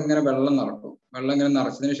അവിടെ ഇങ്ങനെ വെള്ളം നിറക്കും. വെള്ളം ഇങ്ങനെ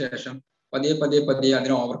നിറച്ചതിന് ശേഷം പതിയെ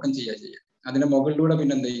അതിനെ ഓവർകം ചെയ്യുക. അതിന്റെ മുകളിലൂടെ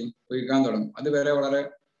പിന്നെ എന്ത് ചെയ്യും? ഒഴുകാൻ തുടങ്ങും. അതുവരെ വളരെ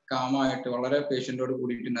കാമായിട്ട് വളരെ പേഷ്യന്റോട്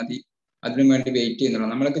കൂടിയിട്ട് നദി അതിനു വേണ്ടി വെയിറ്റ് ചെയ്യുന്നുള്ളൂ.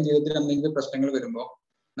 നമ്മളൊക്കെ ജീവിതത്തിൽ എന്തെങ്കിലും പ്രശ്നങ്ങൾ വരുമ്പോൾ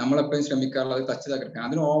നമ്മളെപ്പോഴും ശ്രമിക്കാറുള്ളത് അത് തച്ച് തകർക്കാൻ.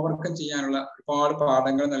 അതിന് ഓവർകം ചെയ്യാനുള്ള ഒരുപാട്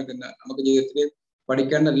പാഠങ്ങൾ നൽകുന്ന, നമുക്ക് ജീവിതത്തിൽ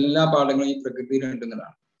പഠിക്കേണ്ട എല്ലാ പാഠങ്ങളും ഈ പ്രകൃതിയിൽ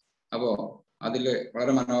ഉണ്ടെന്നതാണ്. അപ്പോ അതില്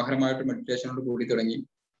വളരെ മനോഹരമായിട്ട് മെഡിറ്റേഷനോട് കൂടി തുടങ്ങി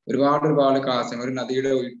ഒരുപാട് ക്ലാസ്, ഒരു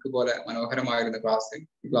നദിയുടെ ഒഴുക്ക് പോലെ മനോഹരമായിരുന്ന ക്ലാസ്.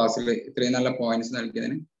 ഈ ക്ലാസ്സിൽ ഇത്രയും നല്ല പോയിന്റ്സ്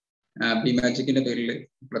നൽകിയതിന് bmagic-ന്റെ പേരിൽ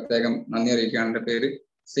പ്രത്യേകം നന്ദി അറിയിക്കുകയാണ്. എൻ്റെ പേര്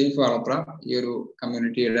സേഫ് വളപ്ര, ഈ ഒരു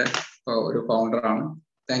കമ്മ്യൂണിറ്റിയുടെ ഒരു ഫൗണ്ടറാണ്.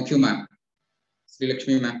 Thank you ma'am.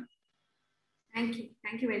 Sreelakshmi ma'am. Thank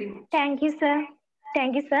you very much. Thank you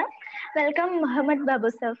sir. Welcome Muhammad Babu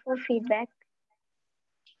sir for feedback.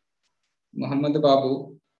 Muhammad Babu,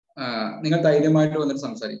 നിങ്ങൾ ധൈര്യമായിട്ട് വന്നിട്ട്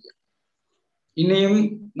സംസാരിക്കുക. ഇനിയും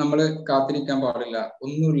നമ്മൾ കാത്തിരിക്കാൻ പാടില്ല,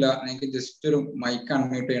 ഒന്നുമില്ല. നിങ്ങൾക്ക് ജസ്റ്റ് ഒരു മൈക്ക്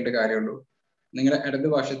അൺമ്യൂട്ട് ചെയ്യേണ്ട കാര്യമുള്ളൂ. നിങ്ങളുടെ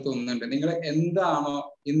ഇടതുവശത്ത് ഒന്നുണ്ട്. നിങ്ങൾ എന്താണോ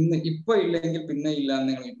ഇന്ന് ഇപ്പൊ ഇല്ലെങ്കിൽ പിന്നെ ഇല്ല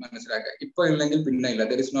എന്ന് നിങ്ങൾ മനസ്സിലാക്കുക. ഇപ്പൊ ഇല്ലെങ്കിൽ പിന്നെ ഇല്ല.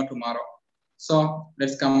 There is no tomorrow. So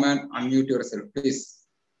let's come and unmute yourself, please.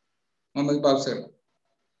 Muhammad Babu sir.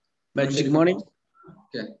 Good morning.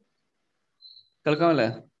 കേൾക്കാമല്ലേ?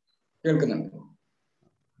 കേൾക്കുന്നുണ്ട്.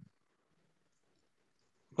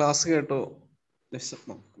 ക്ലാസ് കേട്ടു.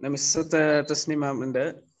 നഫീസത്ത് തസ്നിം മാമിന്റെ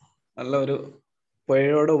നല്ലൊരു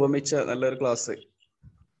പുഴയോട് ഉപമിച്ച നല്ലൊരു ക്ലാസ്.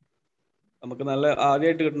 നമുക്ക് നല്ല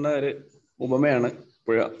ആദ്യമായിട്ട് കിട്ടുന്ന ഒരു ഉപമയാണ്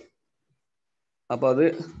പുഴ. അപ്പൊ അത്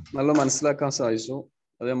നല്ല മനസ്സിലാക്കാൻ സാധിച്ചു.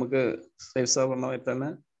 അത് നമുക്ക് സേഫ് സാർ പറഞ്ഞ പോലെ തന്നെ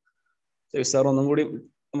സേഫ് സാർ ഒന്നും കൂടി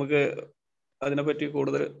നമുക്ക് അതിനെപ്പറ്റി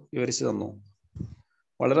കൂടുതൽ വിവരിച്ചു തന്നു.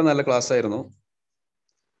 വളരെ നല്ല ക്ലാസ് ആയിരുന്നു.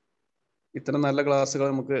 ഇത്തരം നല്ല ക്ലാസ്സുകൾ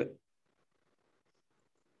നമുക്ക്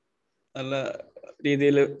നല്ല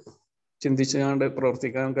രീതിയിൽ ചിന്തിച്ചുകൊണ്ട്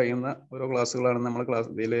പ്രവർത്തിക്കാൻ കഴിയുന്ന ഓരോ ക്ലാസ്സുകളാണ് നമ്മൾ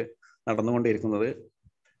ഇതിൽ നടന്നുകൊണ്ടിരിക്കുന്നത്.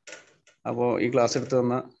 അപ്പോൾ ഈ ക്ലാസ് എടുത്തു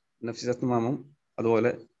തന്ന നഫീസത്ത് മാമും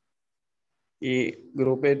അതുപോലെ ഈ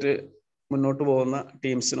ഗ്രൂപ്പായിട്ട് മുന്നോട്ട് പോകുന്ന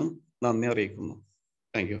ടീംസിനും നന്ദി അറിയിക്കുന്നു.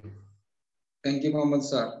 Thank you. Thank you Muhammad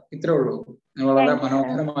sir. ഇത്രേ ഉള്ളൂ. നിങ്ങൾ വളരെ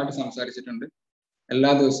മനോഹരമായിട്ട് സംസാരിച്ചിട്ടുണ്ട്. എല്ലാ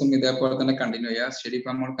ദിവസവും ഇതേപോലെ തന്നെ കണ്ടിന്യൂ ചെയ്യുക. ശരി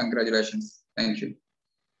നമ്മൾ congratulations. Thank you.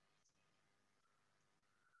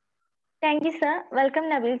 Thank you, sir. Welcome,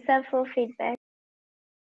 Nabil sir, for feedback.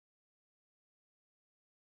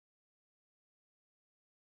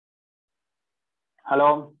 Hello.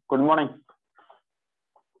 Good morning.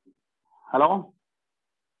 Hello.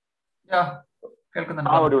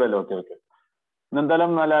 അടിപൊളിയല്ലോ. Okay.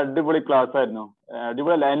 ഇന്നെന്തായാലും നല്ല അടിപൊളി ക്ലാസ് ആയിരുന്നു.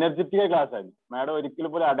 അടിപൊളി എനർജറ്റിക് ക്ലാസ് ആയിരുന്നു. മാഡം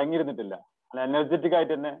ഒരിക്കലും പോലും അടങ്ങിയിരുന്നിട്ടില്ല. നല്ല എനർജറ്റിക്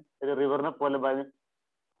ആയിട്ട് തന്നെ ഒരു റിവറിനെ പോലെ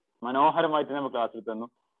മനോഹരമായിട്ട് നമുക്ക് ക്ലാസ് എടുത്തു തന്നു.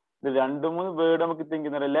 ഇത് 2-3 വേർഡ് നമുക്ക് തിങ്ക്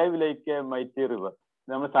ചെയ്യുന്നത് live like A mighty river.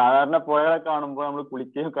 നമ്മൾ സാധാരണ പുഴയെ കാണുമ്പോൾ നമ്മൾ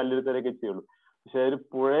കുളിക്കുകയും കല്ലെടുക്കുകയൊക്കെ ചെയ്യുള്ളൂ. പക്ഷെ ഒരു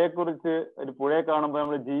പുഴയെ കാണുമ്പോൾ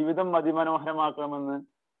നമ്മൾ ജീവിതം അതിമനോഹരമാക്കണമെന്ന്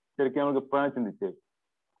ശരിക്കും നമുക്ക് ഇപ്പോഴാണ് ചിന്തിച്ചത്.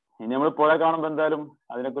 ഇനി നമ്മൾ പുഴ കാണുമ്പോൾ എന്തായാലും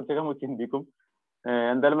അതിനെക്കുറിച്ചൊക്കെ നമുക്ക് ചിന്തിക്കും.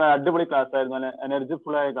 എന്തായാലും അടിപൊളി ക്ലാസ് ആയിരുന്നു. നല്ല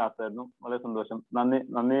എനർജിഫുൾ ആയ ക്ലാസ് ആയിരുന്നു. വളരെ സന്തോഷം.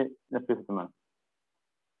 നന്ദി നഫീസത്ത് മാം.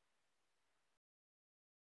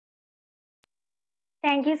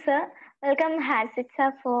 Thank you, sir. Welcome, Harsit sir,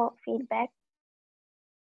 for feedback.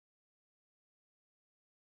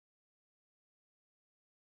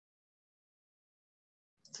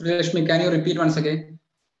 Rashmi, can you repeat once again?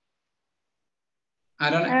 I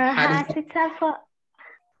don't know. Harsit sir for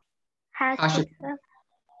Harsit sir.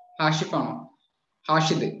 Hashif ആണോ?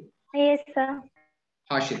 Hashid. Yes, sir.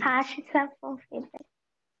 Hashid sir for feedback.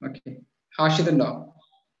 Okay. Hashid ഉണ്ടോ?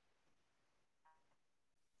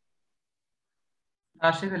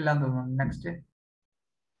 ഹാഷിദ് ഇല്ലാന്ന് തോന്നുന്നു. Next.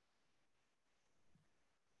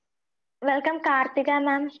 Welcome, Kartika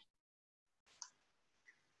ma'am.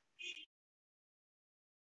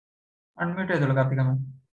 Unmute ചെയ്തോളൂ കാർത്തിക മാം.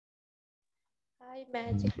 Hi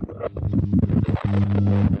magic.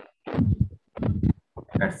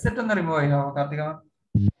 Headset ഒന്ന് remove ചെയ്യോ കാർത്തിക മാം?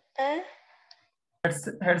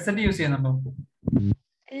 Headset use ചെയ്യുന്നുണ്ടോ?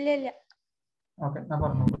 ഇല്ല. Okay, ഞാൻ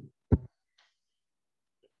പറഞ്ഞോളൂ.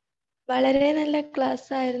 വളരെ നല്ല ക്ലാസ്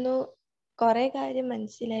ആയിരുന്നു. കുറെ കാര്യം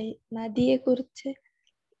മനസ്സിലായി. നദിയെ കുറിച്ച്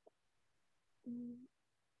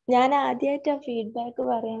ഞാൻ ആദ്യമായിട്ടാ ഫീഡ്ബാക്ക്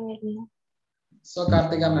പറയാൻ വരുന്നു. സോ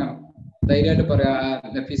കാർത്തിക മാം ധൈര്യമായിട്ട് പറയാ.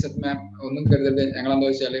 നഫീസത്ത് മാം ഒന്നും കരുതരുത്. ഞങ്ങളെന്താ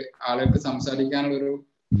വെച്ചാല് ആളുകൾക്ക് സംസാരിക്കാനുള്ള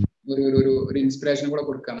ഒരു ഇൻസ്പിറേഷൻ കൂടെ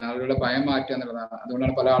കൊടുക്കുകയാണ്. ആളുകളുടെ ഭയം മാറ്റുക എന്നുള്ളതാണ്.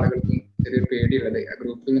 അതുകൊണ്ടാണ് പല ആളുകൾക്കും ചെറിയൊരു പേടിയുള്ളത്.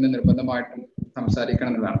 ഗ്രൂപ്പിൽ നിന്ന് നിർബന്ധമായിട്ടും സംസാരിക്കണം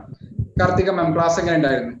എന്നുള്ളതാണ്. കാർത്തിക മാം ക്ലാസ് എങ്ങനെ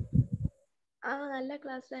ഉണ്ടായിരുന്നു? നല്ല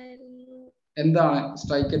ക്ലാസ് ആയിരുന്നു. എന്താണ്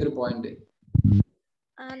സ്ട്രൈക്ക് ചെയ്തൊരു പോയിന്റ്?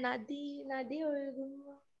 നദി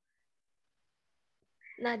ഒഴുകുമ്പോ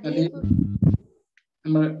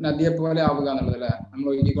നമ്മൾ നദിയെ പോലെ ആവുക എന്നുള്ളതല്ലേ, നമ്മൾ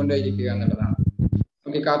ഒഴുകിക്കൊണ്ടേ ഇരിക്കുക എന്നുള്ളതാണ്.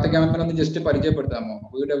 ഓക്കെ, കാർത്തിക മാമിനെ ഒന്ന് ജസ്റ്റ് പരിചയപ്പെടുത്താമോ?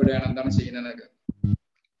 വീട് എവിടെയാണ്, എന്താണ് ചെയ്യുന്നത്?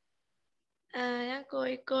 ഞാൻ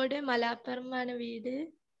കോഴിക്കോട് മലാപ്പറമ്പാണ് വീട്.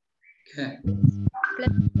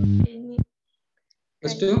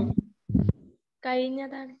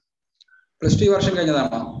 കഴിഞ്ഞതാണ്. +2 ഈ വർഷം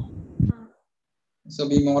കഴിഞ്ഞതാണോ? So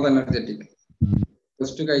be more energetic.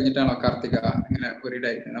 +2 കഴിഞ്ഞിട്ടാണോ Karthika ഇങ്ങനെ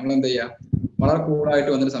ഒരിടായിരിക്കും? നമ്മൾ എന്ത് ചെയ്യാ, വളരെ കൂളായിട്ട്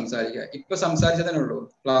വന്നിട്ട് സംസാരിക്കുക. ഇപ്പൊ സംസാരിച്ചതേ ഉള്ളൂ.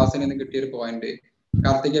 ക്ലാസ്സിൽ നിന്ന് കിട്ടിയൊരു പോയിന്റ്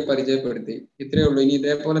കാർത്തികയെ പരിചയപ്പെടുത്തി. ഇത്രയേ ഉള്ളൂ. ഇനി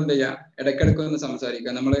ഇതേപോലെ എന്ത് ചെയ്യാ, ഇടയ്ക്കിടയ്ക്ക് ഒന്ന്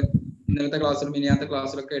സംസാരിക്കുക. നമ്മള് ഇന്നലത്തെ ക്ലാസ്സിലും ഇനിയാത്ത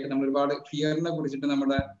ക്ലാസ്സിലൊക്കെ ആയിട്ട് നമ്മൾ ഒരുപാട് ഫിയറിനെ കുറിച്ചിട്ട്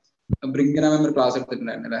നമ്മുടെ ബ്രിങ്കിന മെമ്പർ ക്ലാസ്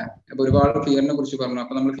എടുത്തിട്ടുണ്ടായിരുന്നു അല്ലെ. അപ്പൊ ഒരുപാട് ഫിയറിനെ കുറിച്ച് പറഞ്ഞു.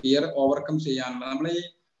 അപ്പൊ നമ്മൾ ഫിയർ ഓവർകം ചെയ്യാനുള്ള നമ്മൾ ഈ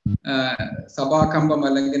സഭാകമ്പം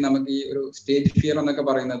അല്ലെങ്കിൽ നമുക്ക് ഈ ഒരു സ്റ്റേജ് ഫിയർ എന്നൊക്കെ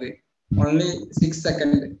പറയുന്നത് ഓൺലി 6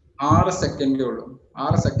 സെക്കൻഡ് 6 സെക്കൻഡേ ഉള്ളൂ.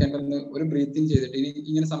 6 സെക്കൻഡ് ഒന്ന് ഒരു ബ്രീത്തിങ് ചെയ്തിട്ട്,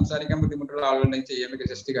 ഇങ്ങനെ സംസാരിക്കാൻ ബുദ്ധിമുട്ടുള്ള ആളുകളുണ്ടെങ്കിൽ ചെയ്യേണ്ട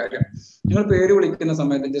ജസ്റ്റ് കാര്യം, നിങ്ങൾ പേര് വിളിക്കുന്ന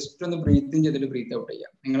സമയത്ത് ജസ്റ്റ് ഒന്ന് ബ്രീത്തിങ് ചെയ്തിട്ട് ബ്രീത്ത് ഔട്ട്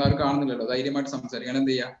ചെയ്യാം. നിങ്ങൾ ആരും കാണുന്നില്ലല്ലോ, ധൈര്യമായിട്ട് സംസാരിക്കാൻ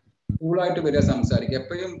എന്ത് ചെയ്യാം, കൂളായിട്ട് വരിക, സംസാരിക്കുക.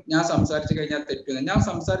 എപ്പോഴും ഞാൻ സംസാരിച്ചു കഴിഞ്ഞാൽ തെറ്റുന്നു, ഞാൻ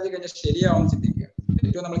സംസാരിച്ചു കഴിഞ്ഞാൽ ശരിയാവും ചിന്തിക്കുക.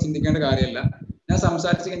 തെറ്റും നമ്മൾ ചിന്തിക്കേണ്ട കാര്യമല്ല. ഞാൻ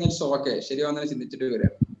സംസാരിച്ചു കഴിഞ്ഞാൽ ഓക്കെ ശരിയാവുന്നതിനെ ചിന്തിച്ചിട്ട് വരിക.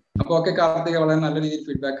 അപ്പൊ ഓക്കെ, കാർത്തിക വളരെ നല്ല രീതിയിൽ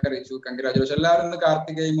ഫീഡ്ബാക്ക് അറിയിച്ചു. കൺഗ്രാജുലേഷൻ. എല്ലാവരും ഒന്ന്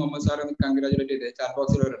കാർത്തികയും മുഹമ്മദ് സാറും ഒന്ന് കൺഗ്രാജുലേറ്റ് ചെയ്തേ, ചാറ്റ്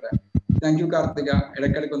ബോക്സിൽ വരട്ടെ. താങ്ക് യു കാർത്തിക,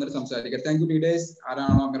 ഇടയ്ക്കിടയ്ക്ക് വന്നിട്ട് സംസാരിക്കുക. Thank you leaders.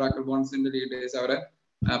 ആരാണോ മിറാക്കിൾ ബോൺസിന്റെ ലീഡേഴ്സ് അവരെ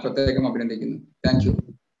പ്രത്യേകം അഭിനന്ദിക്കുന്നു. Thank you.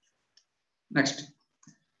 Next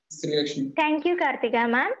Sreelakshmi. Thank you Karthika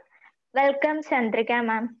ma'am. Welcome Chandrika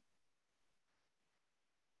ma'am.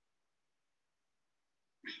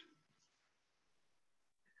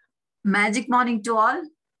 Magic morning to all.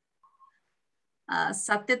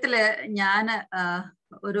 സത്യത്തില് ഞാൻ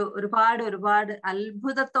ഒരുപാട്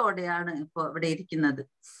അത്ഭുതത്തോടെയാണ് ഇപ്പോൾ ഇവിടെ ഇരിക്കുന്നത്.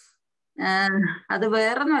 അത്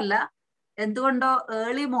വേറൊന്നുമല്ല, എന്തുകൊണ്ടോ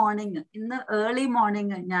ഇന്ന് ഏർലി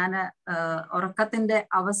മോർണിംഗ് ഞാൻ ഉറക്കത്തിന്റെ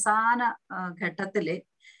അവസാന ഘട്ടത്തില്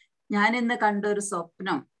ഞാൻ ഇന്ന് കണ്ട ഒരു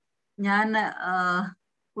സ്വപ്നം, ഞാൻ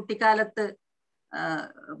കുട്ടിക്കാലത്ത്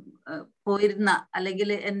പോയിരുന്ന അല്ലെങ്കിൽ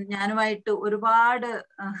ഞാനുമായിട്ട് ഒരുപാട്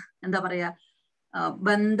എന്താ പറയാ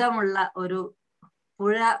ബന്ധമുള്ള ഒരു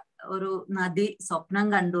പുഴ, ഒരു നദി സ്വപ്നം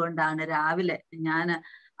കണ്ടുകൊണ്ടാണ് രാവിലെ ഞാൻ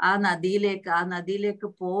ആ നദിയിലേക്ക്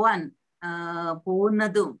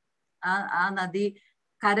പോകുന്നതും ആ നദി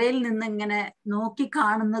കരയിൽ നിന്ന് ഇങ്ങനെ നോക്കി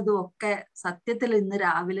കാണുന്നതും ഒക്കെ സത്യത്തിൽ ഇന്ന്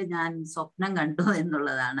രാവിലെ ഞാൻ സ്വപ്നം കണ്ടു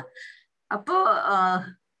എന്നുള്ളതാണ്. അപ്പോ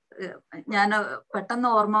ഞാൻ പെട്ടെന്ന്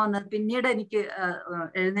ഓർമ്മ വന്നത്, പിന്നീട് എനിക്ക്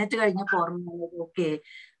എഴുന്നേറ്റ് കഴിഞ്ഞപ്പോൾ ഓർമ്മ വന്നത്, ഓക്കെ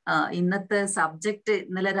ഇന്നത്തെ സബ്ജക്റ്റ്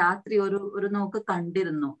ഇന്നലെ രാത്രി ഒരു നോക്ക്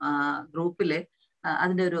കണ്ടിരുന്നു ഗ്രൂപ്പില്.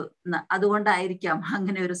 അതുകൊണ്ടായിരിക്കാം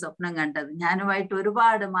അങ്ങനെ ഒരു സ്വപ്നം കണ്ടത്. ഞാനുമായിട്ട്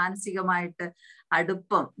ഒരുപാട് മാനസികമായിട്ട്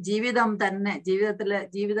അടുപ്പം, ജീവിതം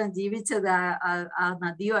ജീവിച്ചത് ആ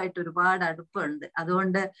നദിയുമായിട്ട് ഒരുപാട് അടുപ്പമുണ്ട്.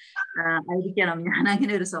 അതുകൊണ്ട് ആയിരിക്കണം ഞാൻ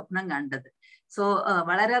അങ്ങനെ ഒരു സ്വപ്നം കണ്ടത്. സോ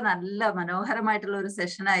വളരെ നല്ല മനോഹരമായിട്ടുള്ള ഒരു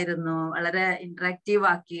സെഷൻ ആയിരുന്നു. വളരെ ഇന്ററാക്റ്റീവ്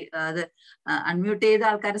ആക്കി. അത് അൺമ്യൂട്ട് ചെയ്ത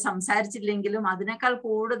ആൾക്കാർ സംസാരിച്ചില്ലെങ്കിലും അതിനേക്കാൾ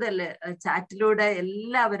കൂടുതൽ ചാറ്റിലൂടെ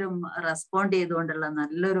എല്ലാവരും റെസ്പോണ്ട് ചെയ്തുകൊണ്ടുള്ള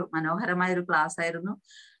നല്ലൊരു മനോഹരമായ ഒരു ക്ലാസ് ആയിരുന്നു.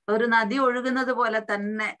 ഒരു നദി ഒഴുകുന്നത് പോലെ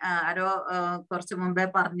തന്നെ ആരോ കുറച്ചു മുമ്പേ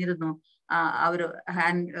പറഞ്ഞിരുന്നു, ഒരു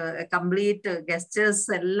കംപ്ലീറ്റ് ഗസ്റ്റേഴ്സ്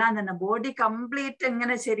എല്ലാം തന്നെ ബോഡി കംപ്ലീറ്റ്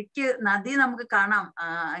ഇങ്ങനെ ശരിക്ക് നദി നമുക്ക് കാണാം.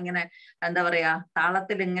 ഇങ്ങനെ എന്താ പറയാ,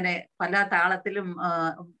 താളത്തിൽ ഇങ്ങനെ പല താളത്തിലും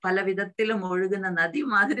പല വിധത്തിലും ഒഴുകുന്ന നദി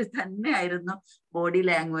മാതിരി തന്നെയായിരുന്നു ബോഡി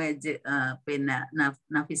ലാംഗ്വേജ് പിന്നെ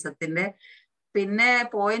നഫീസത്തിന്റെ. പിന്നെ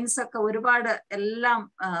പോയിന്റ്സ് ഒക്കെ ഒരുപാട് എല്ലാം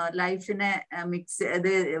ലൈഫിനെ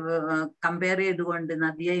കമ്പയർ ചെയ്തുകൊണ്ട്,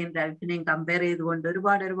 നദിയെയും ലൈഫിനെയും കമ്പയർ ചെയ്തുകൊണ്ട്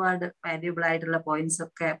ഒരുപാട് വാല്യുബിൾ ആയിട്ടുള്ള പോയിന്റ്സ്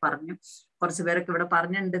ഒക്കെ പറഞ്ഞു. കുറച്ചു പേരൊക്കെ ഇവിടെ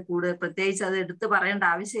പറഞ്ഞിട്ടുണ്ട്, കൂടുതൽ പ്രത്യേകിച്ച് അത് എടുത്തു പറയേണ്ട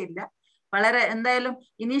ആവശ്യമില്ല. വളരെ എന്തായാലും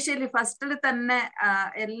ഇനീഷ്യലി ഫസ്റ്റിൽ തന്നെ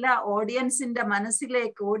എല്ലാ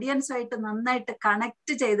ഓഡിയൻസുമായിട്ട് നന്നായിട്ട്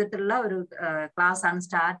കണക്ട് ചെയ്തിട്ടുള്ള ഒരു ക്ലാസ് ആണ്.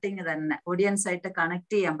 സ്റ്റാർട്ടിങ് തന്നെ ഓഡിയൻസായിട്ട്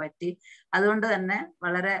കണക്ട് ചെയ്യാൻ പറ്റി. അതുകൊണ്ട് തന്നെ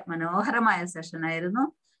വളരെ മനോഹരമായ സെഷൻ ആയിരുന്നു.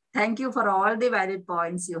 Thank you for all the valid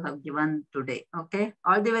points you have given today. Okay,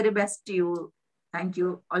 all the very best to you. Thank you,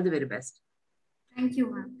 all the very best. Thank you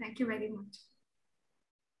ma'am, thank you very much.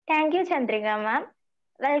 Thank you Chandrika ma'am.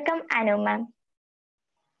 Welcome Anu ma'am.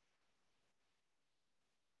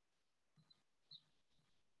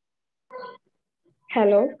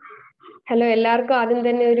 Hello എല്ലാവർക്കും ആദ്യം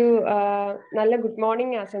തന്നെ ഒരു നല്ല good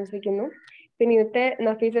morning ആശംസിക്കുന്നു. പിന്നെ ഇന്നത്തെ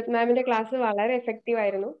നഫീസത്ത് മാമിന്റെ class വളരെ എഫക്റ്റീവ്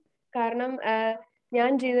ആയിരുന്നു. കാരണം ഞാൻ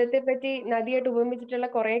ജീവിതത്തെ പറ്റി നദിയായിട്ട് ഉപമിച്ചിട്ടുള്ള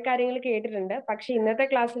കുറെ കാര്യങ്ങൾ കേട്ടിട്ടുണ്ട്. പക്ഷെ ഇന്നത്തെ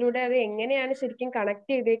ക്ലാസ്സിലൂടെ അത് എങ്ങനെയാണ് ശരിക്കും കണക്ട്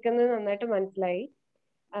ചെയ്തേക്കുന്നത് നന്നായിട്ട് മനസ്സിലായി.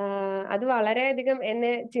 അത് വളരെയധികം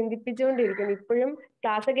എന്നെ ചിന്തിപ്പിച്ചുകൊണ്ടിരിക്കുന്നു. ഇപ്പോഴും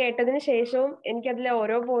ക്ലാസ് കേട്ടതിന് ശേഷവും എനിക്കതിലെ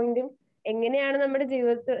ഓരോ പോയിന്റും എങ്ങനെയാണ് നമ്മുടെ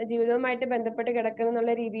ജീവിതവുമായിട്ട് ബന്ധപ്പെട്ട് കിടക്കുന്നത്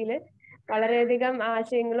എന്നുള്ള രീതിയിൽ വളരെയധികം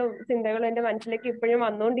ആശയങ്ങളും ചിന്തകളും എന്റെ മനസ്സിലേക്ക് ഇപ്പോഴും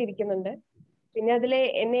വന്നുകൊണ്ടിരിക്കുന്നുണ്ട്. പിന്നെ അതിലെ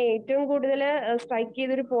എന്നെ ഏറ്റവും കൂടുതൽ സ്ട്രൈക്ക്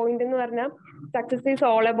ചെയ്തൊരു പോയിന്റ് എന്ന് പറഞ്ഞാൽ success is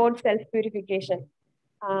all about self purification.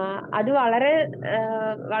 അത്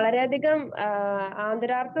വളരെയധികം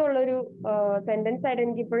ആന്തരാർത്ഥമുള്ളൊരു സെന്റൻസ് ആയിട്ട്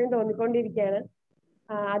എനിക്ക് ഇപ്പോഴും തോന്നിക്കൊണ്ടിരിക്കുകയാണ്.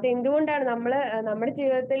 അതെന്തുകൊണ്ടാണ് നമ്മുടെ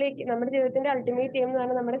ജീവിതത്തിന്റെ അൾട്ടിമേറ്റ് എയിം എന്ന്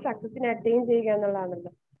പറഞ്ഞാൽ നമ്മുടെ സക്സസിനെ അറ്റൈൻ ചെയ്യുക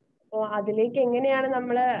എന്നുള്ളതാണല്ലോ. അപ്പോൾ അതിലേക്ക് എങ്ങനെയാണ്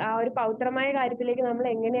നമ്മൾ ആ ഒരു പൗത്രമായ കാര്യത്തിലേക്ക് നമ്മൾ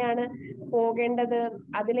എങ്ങനെയാണ് പോകേണ്ടത്,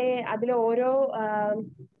 അതിലെ ഓരോ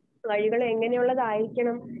വഴികളും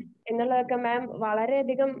എങ്ങനെയുള്ളതായിരിക്കണം എന്നുള്ളതൊക്കെ മാം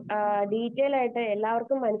വളരെയധികം ഡീറ്റെയിൽ ആയിട്ട്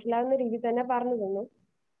എല്ലാവർക്കും മനസ്സിലാവുന്ന രീതിയിൽ തന്നെ പറഞ്ഞു തന്നു.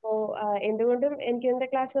 അപ്പോൾ എന്തുകൊണ്ടും എനിക്ക് ഇന്നത്തെ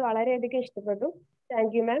ക്ലാസ് വളരെയധികം ഇഷ്ടപ്പെട്ടു.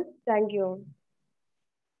 Thank you ma'am, thank you.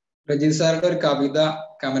 Rajith സാറിന്റെ ഒരു കവിത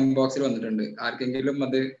കമന്റ് ബോക്സിൽ വന്നിട്ടുണ്ട്. ആർക്കെങ്കിലും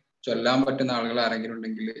അത് ചൊല്ലാൻ പറ്റുന്ന ആളുകൾ ആരെങ്കിലും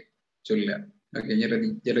ഉണ്ടെങ്കിൽ ചൊല്ലാം. ഓക്കെ,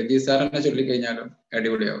 രജിത് സാർ തന്നെ ചൊല്ലിക്കഴിഞ്ഞാലും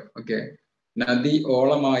അടിപൊളിയാവും. ഓക്കെ. നദി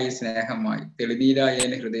ഓളമായി സ്നേഹമായി തെളിനീരായ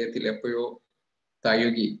ഹൃദയത്തിൽ എപ്പോഴോ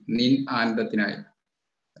തഴുകി നിൻ ആനന്ദത്തിനായി.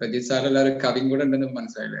 രജിത് സാർ എല്ലാവരും കവിയും കൂടെ ഉണ്ടെന്ന്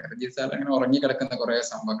മനസ്സിലായില്ലേ? രജിത് സാർ അങ്ങനെ ഉറങ്ങി കിടക്കുന്ന കുറെ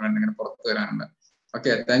സംഭവങ്ങളുണ്ട് ഇങ്ങനെ പുറത്തു വരാനുണ്ട്.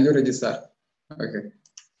 Okay, thank you Rajith sir. Okay,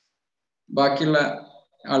 ബാക്കിയുള്ള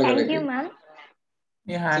ആളുകളിലേക്ക്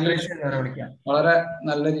വളരെ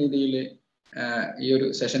നല്ല രീതിയിൽ ഈ ഒരു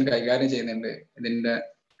സെഷൻ കൈകാര്യം ചെയ്യുന്നുണ്ട്. ഇതിന്റെ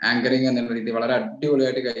ആങ്കറിങ് എന്നുള്ള രീതി വളരെ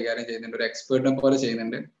അടിപൊളിയായിട്ട് കൈകാര്യം ചെയ്യുന്നുണ്ട്. ഒരു എക്സ്പേർട്ടിനെ പോലെ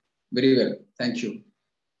ചെയ്യുന്നുണ്ട്. Very well, thank you.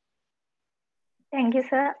 Thank you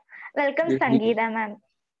sir. Welcome Sangeetha ma'am.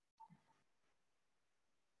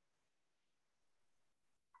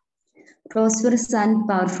 Prosperous and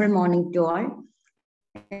powerful morning to all.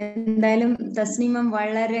 എന്തായാലും തസ്നീം മാം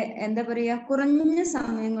വളരെ എന്താ പറയാ കുറഞ്ഞ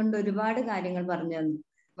സമയം കൊണ്ട് ഒരുപാട് കാര്യങ്ങൾ പറഞ്ഞു തന്നു.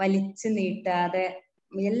 വലിച്ചു നീട്ടാതെ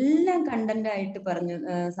എല്ലാം കണ്ടന്റ് ആയിട്ട് പറഞ്ഞു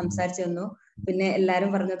സംസാരിച്ചു തന്നു. പിന്നെ എല്ലാരും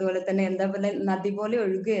പറഞ്ഞതുപോലെ തന്നെ എന്താ പോലെ നദി പോലെ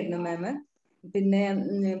ഒഴുകുകയായിരുന്നു മാം. പിന്നെ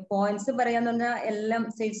പോയിന്റ്സ് പറയാന്ന് പറഞ്ഞാൽ എല്ലാം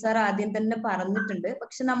സെയ്ഫ് സാർ ആദ്യം തന്നെ പറഞ്ഞിട്ടുണ്ട്.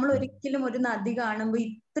 പക്ഷെ നമ്മൾ ഒരിക്കലും ഒരു നദി കാണുമ്പോൾ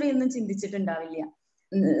ഇത്രയൊന്നും ചിന്തിച്ചിട്ടുണ്ടാവില്ല.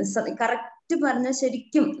 കറക്റ്റ് പറഞ്ഞ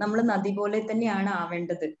ശരിക്കും നമ്മൾ നദി പോലെ തന്നെയാണ്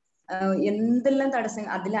ആവേണ്ടത്. എന്തെല്ലാം തടസ്സങ്ങൾ,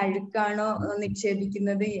 അതിൽ അഴുക്കാണോ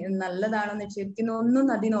നിക്ഷേപിക്കുന്നത്, നല്ലതാണോ നിക്ഷേപിക്കുന്നത്, ഒന്നും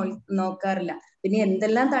നദി നോക്കാറില്ല. പിന്നെ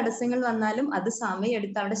എന്തെല്ലാം തടസ്സങ്ങൾ വന്നാലും അത്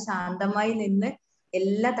സമയമെടുത്ത് അവിടെ ശാന്തമായി നിന്ന്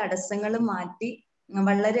എല്ലാ തടസ്സങ്ങളും മാറ്റി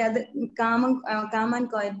വളരെ അത് കാം ആൻഡ്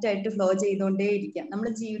ക്വയറ്റ് ആയിട്ട് ഫ്ലോ ചെയ്തുകൊണ്ടേ ഇരിക്കാം.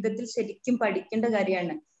 നമ്മുടെ ജീവിതത്തിൽ ശരിക്കും പഠിക്കേണ്ട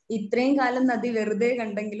കാര്യമാണ്. ഇത്രയും കാലം നദി വെറുതെ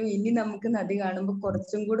കണ്ടെങ്കിലും ഇനി നമുക്ക് നദി കാണുമ്പോൾ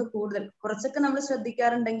കുറച്ചും കൂടെ കൂടുതൽ, കുറച്ചൊക്കെ നമ്മൾ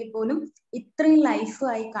ശ്രദ്ധിക്കാറുണ്ടെങ്കിൽ പോലും ഇത്രയും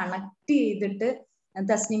ലൈഫായി കണക്ട് ചെയ്തിട്ട്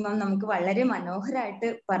തസ്നീം മാം നമുക്ക് വളരെ മനോഹരമായിട്ട്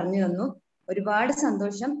പറഞ്ഞു തന്നു. ഒരുപാട്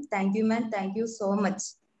സന്തോഷം. Thank you ma'am, thank you so much.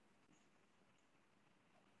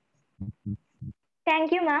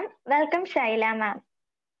 Thank you ma'am. Welcome Shaila ma'am.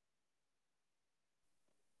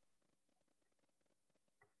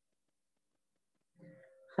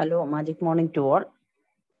 Hello, magic morning to all.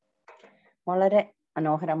 വളരെ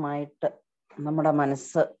മനോഹരമായിട്ട് നമ്മുടെ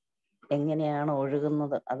മനസ്സ് എങ്ങനെയാണ്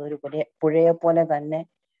ഒഴുകുന്നത്, അതൊരു പുഴയെ പോലെ തന്നെ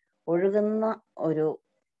ഒഴുകുന്ന ഒരു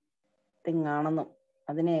തിങ്ങാണെന്നും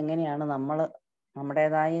അതിനെ എങ്ങനെയാണ് നമ്മൾ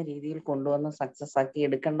നമ്മുടേതായ രീതിയിൽ കൊണ്ടുവന്ന് സക്സസ് ആക്കി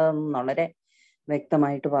എടുക്കേണ്ടതെന്നും വളരെ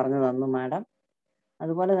വ്യക്തമായിട്ട് പറഞ്ഞു തന്നു മാഡം.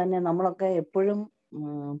 അതുപോലെ തന്നെ നമ്മളൊക്കെ എപ്പോഴും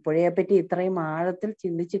പുഴയെപ്പറ്റി ഇത്രയും ആഴത്തിൽ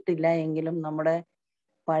ചിന്തിച്ചിട്ടില്ല എങ്കിലും നമ്മുടെ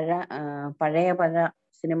പഴയ പല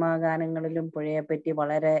സിനിമാ ഗാനങ്ങളിലും പുഴയെപ്പറ്റി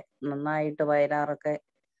വളരെ നന്നായിട്ട് വയലാറൊക്കെ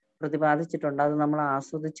പ്രതിപാദിച്ചിട്ടുണ്ട്. അത് നമ്മൾ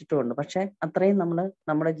ആസ്വദിച്ചിട്ടുമുണ്ട്. പക്ഷെ അത്രയും നമ്മൾ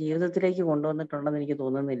നമ്മുടെ ജീവിതത്തിലേക്ക് കൊണ്ടുവന്നിട്ടുണ്ടെന്ന് എനിക്ക്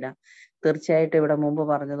തോന്നുന്നില്ല. തീർച്ചയായിട്ടും ഇവിടെ മുമ്പ്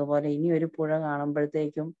പറഞ്ഞതുപോലെ ഇനി ഒരു പുഴ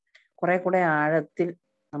കാണുമ്പോഴത്തേക്കും കുറെ കൂടെ ആഴത്തിൽ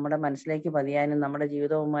നമ്മുടെ മനസ്സിലേക്ക് പതിയാനും നമ്മുടെ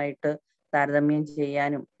ജീവിതവുമായിട്ട് താരതമ്യം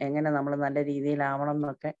ചെയ്യാനും എങ്ങനെ നമ്മൾ നല്ല രീതിയിലാവണം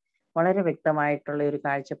എന്നൊക്കെ വളരെ വ്യക്തമായിട്ടുള്ള ഒരു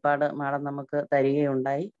കാഴ്ചപ്പാട് മാഡം നമുക്ക്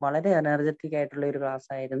തരികയുണ്ടായി. വളരെ എനർജറ്റിക് ആയിട്ടുള്ള ഒരു ക്ലാസ്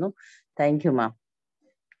ആയിരുന്നു. Thank you ma'am.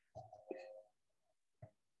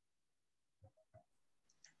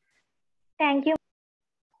 Thank you.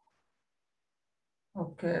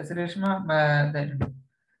 Okay, Suresh ma'am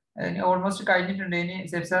almost കഴിഞ്ഞിട്ടുണ്ട്. ഇനി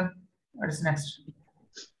സെയ്ഫ് സാർ, നെക്സ്റ്റ്.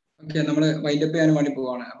 ഓക്കെ, നമ്മൾ വൈൻഡ് അപ്പ് ചെയ്യാൻ വേണ്ടി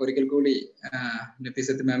പോവാണ്. അപ്പൊ ഒരിക്കൽ കൂടി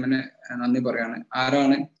നഫീസത്ത് മാമിന് നന്ദി പറയാണ്.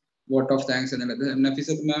 ആരാണ് വോട്ട് ഓഫ് താങ്ക്സ് എന്നുള്ളത്?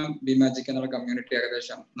 നഫീസത്ത് മാം bmagic എന്നുള്ള കമ്മ്യൂണിറ്റി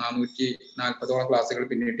ഏകദേശം 440ഓളം ക്ലാസ്സുകൾ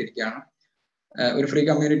പിന്നിട്ടിരിക്കുകയാണ്. ഒരു ഫ്രീ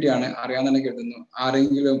കമ്മ്യൂണിറ്റിയാണ്, അറിയാമെന്ന് കരുതുന്നു.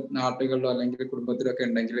 ആരെങ്കിലും നാട്ടുകളിലോ അല്ലെങ്കിൽ കുടുംബത്തിലോ ഒക്കെ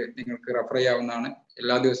ഉണ്ടെങ്കിൽ നിങ്ങൾക്ക് റെഫർ ചെയ്യാവുന്നതാണ്.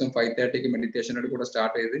 എല്ലാ ദിവസവും 5:30 മെഡിറ്റേഷനോട് കൂടെ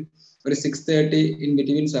സ്റ്റാർട്ട് ചെയ്ത് ഒരു 6:30 ഇൻ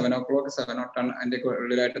ബിറ്റ്വീൻ 7 o'clock 7:10 അതിന്റെ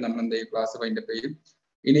ഉള്ളിലായിട്ട് നമ്മൾ എന്ത് ചെയ്യും, ക്ലാസ് വൈൻഡപ്പ് ചെയ്യും.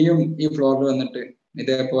 ഇനിയും ഈ ഫ്ലോറിൽ വന്നിട്ട്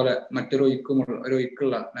ഇതേപോലെ മറ്റൊരു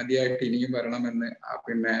ഒഴുക്കുള്ള നദിയായിട്ട് ഇനിയും വരണമെന്ന്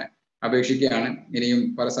പിന്നെ അപേക്ഷിക്കുകയാണ്. ഇനിയും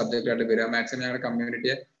പല സബ്ജക്റ്റായിട്ട് വരിക. മാക്സിമം ഞങ്ങളുടെ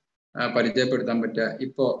കമ്മ്യൂണിറ്റിയെ പരിചയപ്പെടുത്താൻ പറ്റുക.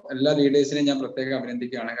 ഇപ്പോ എല്ലാ ലീഡേഴ്സിനെയും ഞാൻ പ്രത്യേകം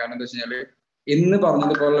അഭിനന്ദിക്കുകയാണ്. കാരണം എന്താ വെച്ച് കഴിഞ്ഞാല് ഇന്ന്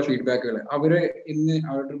പറഞ്ഞതുപോലുള്ള ഫീഡ്ബാക്കുകൾ ഇന്ന്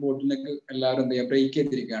അവരുടെ ബോട്ടിലേക്ക് എല്ലാവരും എന്ത് ചെയ്യാം, ബ്രേക്ക്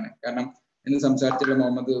ചെയ്തിരിക്കുകയാണ്. കാരണം ഇന്ന് സംസാരിച്ചിട്ടുള്ള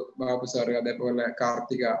മുഹമ്മദ് ബാബു സാറ്, അതേപോലെ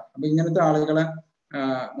കാർത്തിക, അപ്പൊ ഇങ്ങനത്തെ ആളുകളെ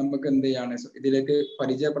നമുക്ക് എന്ത് ചെയ്യാണ്, ഇതിലേക്ക്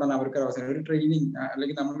പരിചയപ്പെടാൻ അവർക്ക് അവസരം. ഒരു ട്രെയിനിങ്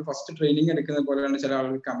അല്ലെങ്കിൽ നമ്മൾ ഫസ്റ്റ് ട്രെയിനിങ് എടുക്കുന്ന പോലെയാണ് ചില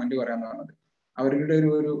ആളുകൾ കമന്റ് പറയാന്ന് പറഞ്ഞത്. അവരുടെ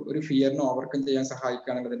ഒരു ഫിയറിനെ ഓവർകം ചെയ്യാൻ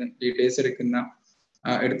സഹായിക്കുക എന്നുള്ളതിന് ലീഡേഴ്സ്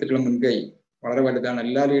എടുത്തിട്ടുള്ള മുൻകൈ വളരെ വലുതാണ്.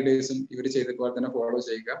 എല്ലാ ലീഡേഴ്സും ഇവർ ചെയ്തതുപോലെ തന്നെ ഫോളോ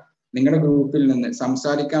ചെയ്യുക. നിങ്ങളുടെ ഗ്രൂപ്പിൽ നിന്ന്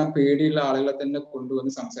സംസാരിക്കാൻ പേടിയുള്ള ആളുകളെ തന്നെ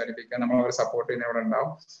കൊണ്ടുവന്ന് സംസാരിപ്പിക്കുക. നമ്മൾ അവരെ സപ്പോർട്ട് ചെയ്യുന്ന അവിടെ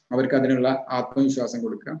ഉണ്ടാവും. അവർക്ക് അതിനുള്ള ആത്മവിശ്വാസം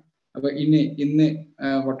കൊടുക്കുക. അപ്പൊ ഇന്ന്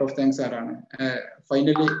വോട്ട് ഓഫ് താങ്ക്സ് ആരാണ്?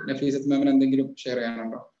 ഫൈനലി നഫീസത്ത് മാമിന് എന്തെങ്കിലും share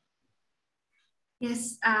ചെയ്യാനുണ്ടോ? Yes,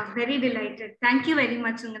 very delighted. Thank you very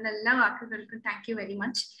much. നിങ്ങളുടെ എല്ലാ വാക്കുകൾക്കും താങ്ക് യു വെരി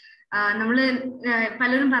മച്ച്. നമ്മള്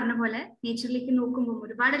പലരും പറഞ്ഞ പോലെ നേച്ചറിലേക്ക് നോക്കുമ്പോൾ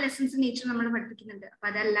ഒരുപാട് ലെസൺസ് നേച്ചർ നമ്മൾ പഠിപ്പിക്കുന്നുണ്ട്. അപ്പൊ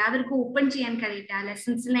അത് എല്ലാവർക്കും ഓപ്പൺ ചെയ്യാൻ കഴിയട്ടെ, ആ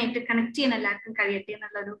ലെസൺസിനായിട്ട് കണക്ട് ചെയ്യാൻ എല്ലാവർക്കും കഴിയട്ടെ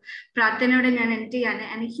എന്നുള്ളൊരു പ്രാർത്ഥനയോടെ ഞാൻ എൻഡ് ചെയ്യാണ്.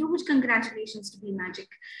 And huge congratulations to bmagic.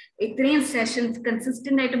 ഇത്രയും സെഷൻസ്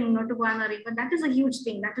കൺസിസ്റ്റന്റ് ആയിട്ട് മുന്നോട്ട് പോകാന്ന് പറയുമ്പോൾ that is A huge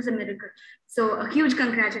thing, that is A miracle. So huge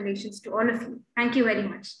congratulations to all of U. Thank you very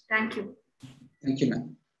much. Thank you. Thank you ma'am.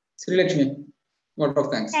 Sreelakshmi, vote of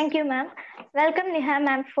thanks. Thank you, ma'am. Welcome, Neha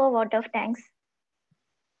ma'am, for vote of thanks.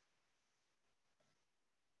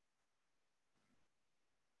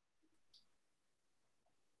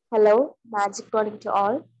 Hello, magic morning to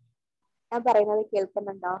all. ഞാൻ പറയുന്നത്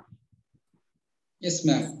കേൾക്കുന്നുണ്ടോ? Yes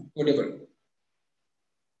ma'am, audible.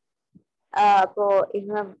 അപ്പോ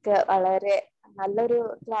ഇന്ന് നമുക്ക് വളരെ നല്ലൊരു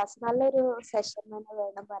class, നല്ലൊരു session തന്നെ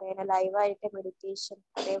വേണം പറയാൻ. ലൈവായിട്ട് മെഡിറ്റേഷൻ,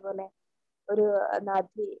 അതേപോലെ ഒരു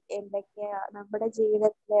നദി എന്തൊക്കെയാ നമ്മുടെ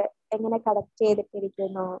ജീവിതത്തിൽ എങ്ങനെ കണക്ട്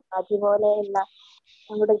ചെയ്തിട്ടിരിക്കുന്നു, നദി പോലെയുള്ള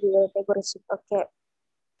നമ്മുടെ ജീവിതത്തെ കുറിച്ചും ഒക്കെ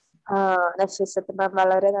നഫീസത്ത് മാം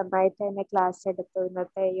വളരെ നന്നായിട്ട് തന്നെ ക്ലാസ് എടുത്തു.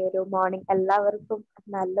 ഇന്നത്തെ ഈ ഒരു മോർണിംഗ് എല്ലാവർക്കും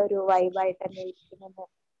നല്ലൊരു വൈബായിട്ട് തന്നെ ഇരിക്കുമെന്ന്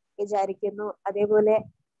വിചാരിക്കുന്നു. അതേപോലെ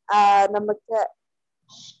നമുക്ക്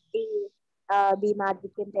ഈ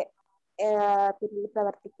ബമാജിക്കിന്റെ പിന്നിൽ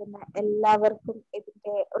പ്രവർത്തിക്കുന്ന എല്ലാവർക്കും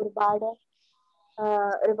ഇതിന്റെ ഒരുപാട്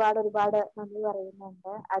നന്ദി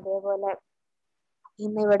പറയുന്നുണ്ട്. അതേപോലെ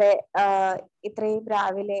ഇന്നിവിടെ ഇത്രയും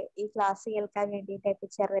രാവിലെ ഈ ക്ലാസ് കേൾക്കാൻ വേണ്ടിയിട്ട്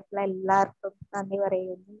എത്തിച്ചേർന്നിട്ടുള്ള എല്ലാവർക്കും നന്ദി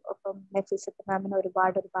പറയുന്നു. ഒപ്പം നഫീസത്ത് മാമിന്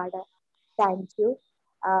ഒരുപാട് താങ്ക്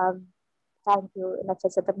യു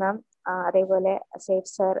നഫീസത്ത് മാം. അതേപോലെ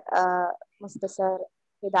safe sir, മുസ്ത sir,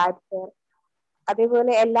 Hidayath sir,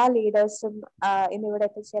 അതേപോലെ എല്ലാ ലീഡേഴ്സും ഇന്നിവിടെ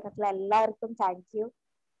എത്തിച്ചേർന്നിട്ടുള്ള എല്ലാവർക്കും thank you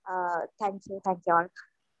all.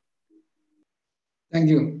 Thank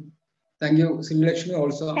you, Srilakshmi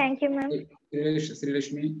also. Thank you, ma'am.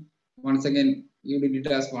 Srilakshmi, once again, you did it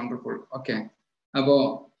as wonderful. Okay. അപ്പോ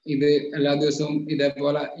ഇത് എല്ലാ ദിവസവും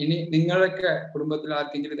ഇതേപോലെ ഇനി നിങ്ങളൊക്കെ കുടുംബത്തിൽ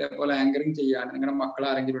ആർക്കെങ്കിലും ഇതേപോലെ ആങ്കറിങ് ചെയ്യാൻ നിങ്ങളുടെ മക്കൾ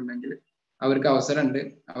ആരെങ്കിലും ഉണ്ടെങ്കിൽ അവർക്ക് അവസരമുണ്ട്,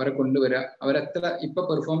 അവരെ കൊണ്ടുവരിക. അവരെത്ര ഇപ്പൊ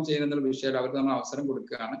പെർഫോം ചെയ്യുന്ന വിഷയം അവർക്ക് നമ്മൾ അവസരം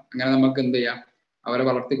കൊടുക്കുകയാണ്. അങ്ങനെ നമുക്ക് എന്ത് ചെയ്യാം, അവരെ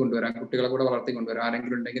വളർത്തിക്കൊണ്ടുവരാം, കുട്ടികളെ കൂടെ വളർത്തിക്കൊണ്ടുവരാം.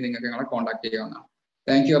 ആരെങ്കിലും ഉണ്ടെങ്കിൽ നിങ്ങൾക്ക് ഞങ്ങളെ കോൺടാക്ട് ചെയ്യാവുന്നതാണ്.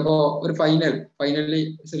 Thank you. അപ്പോ ഒരു finally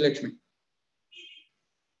Sreelakshmi.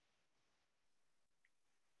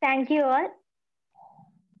 Thank you all.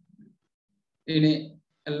 ഇനി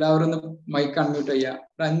എല്ലാവരും ഒന്ന് മൈക്ക് അൺമ്യൂട്ട് ചെയ്യാം.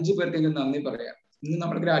 ഒരു 5 പേർക്കെങ്കിലും നന്ദി പറയാം. ഇന്ന്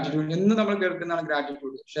നമ്മൾ ഗ്രാറ്റിറ്റ്യൂഡ്, ഇന്ന് നമ്മൾ കേൾക്കുന്നതാണ്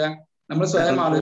ഗ്രാറ്റിറ്റ്യൂഡ്. പക്ഷെ നമ്മൾ സ്വയം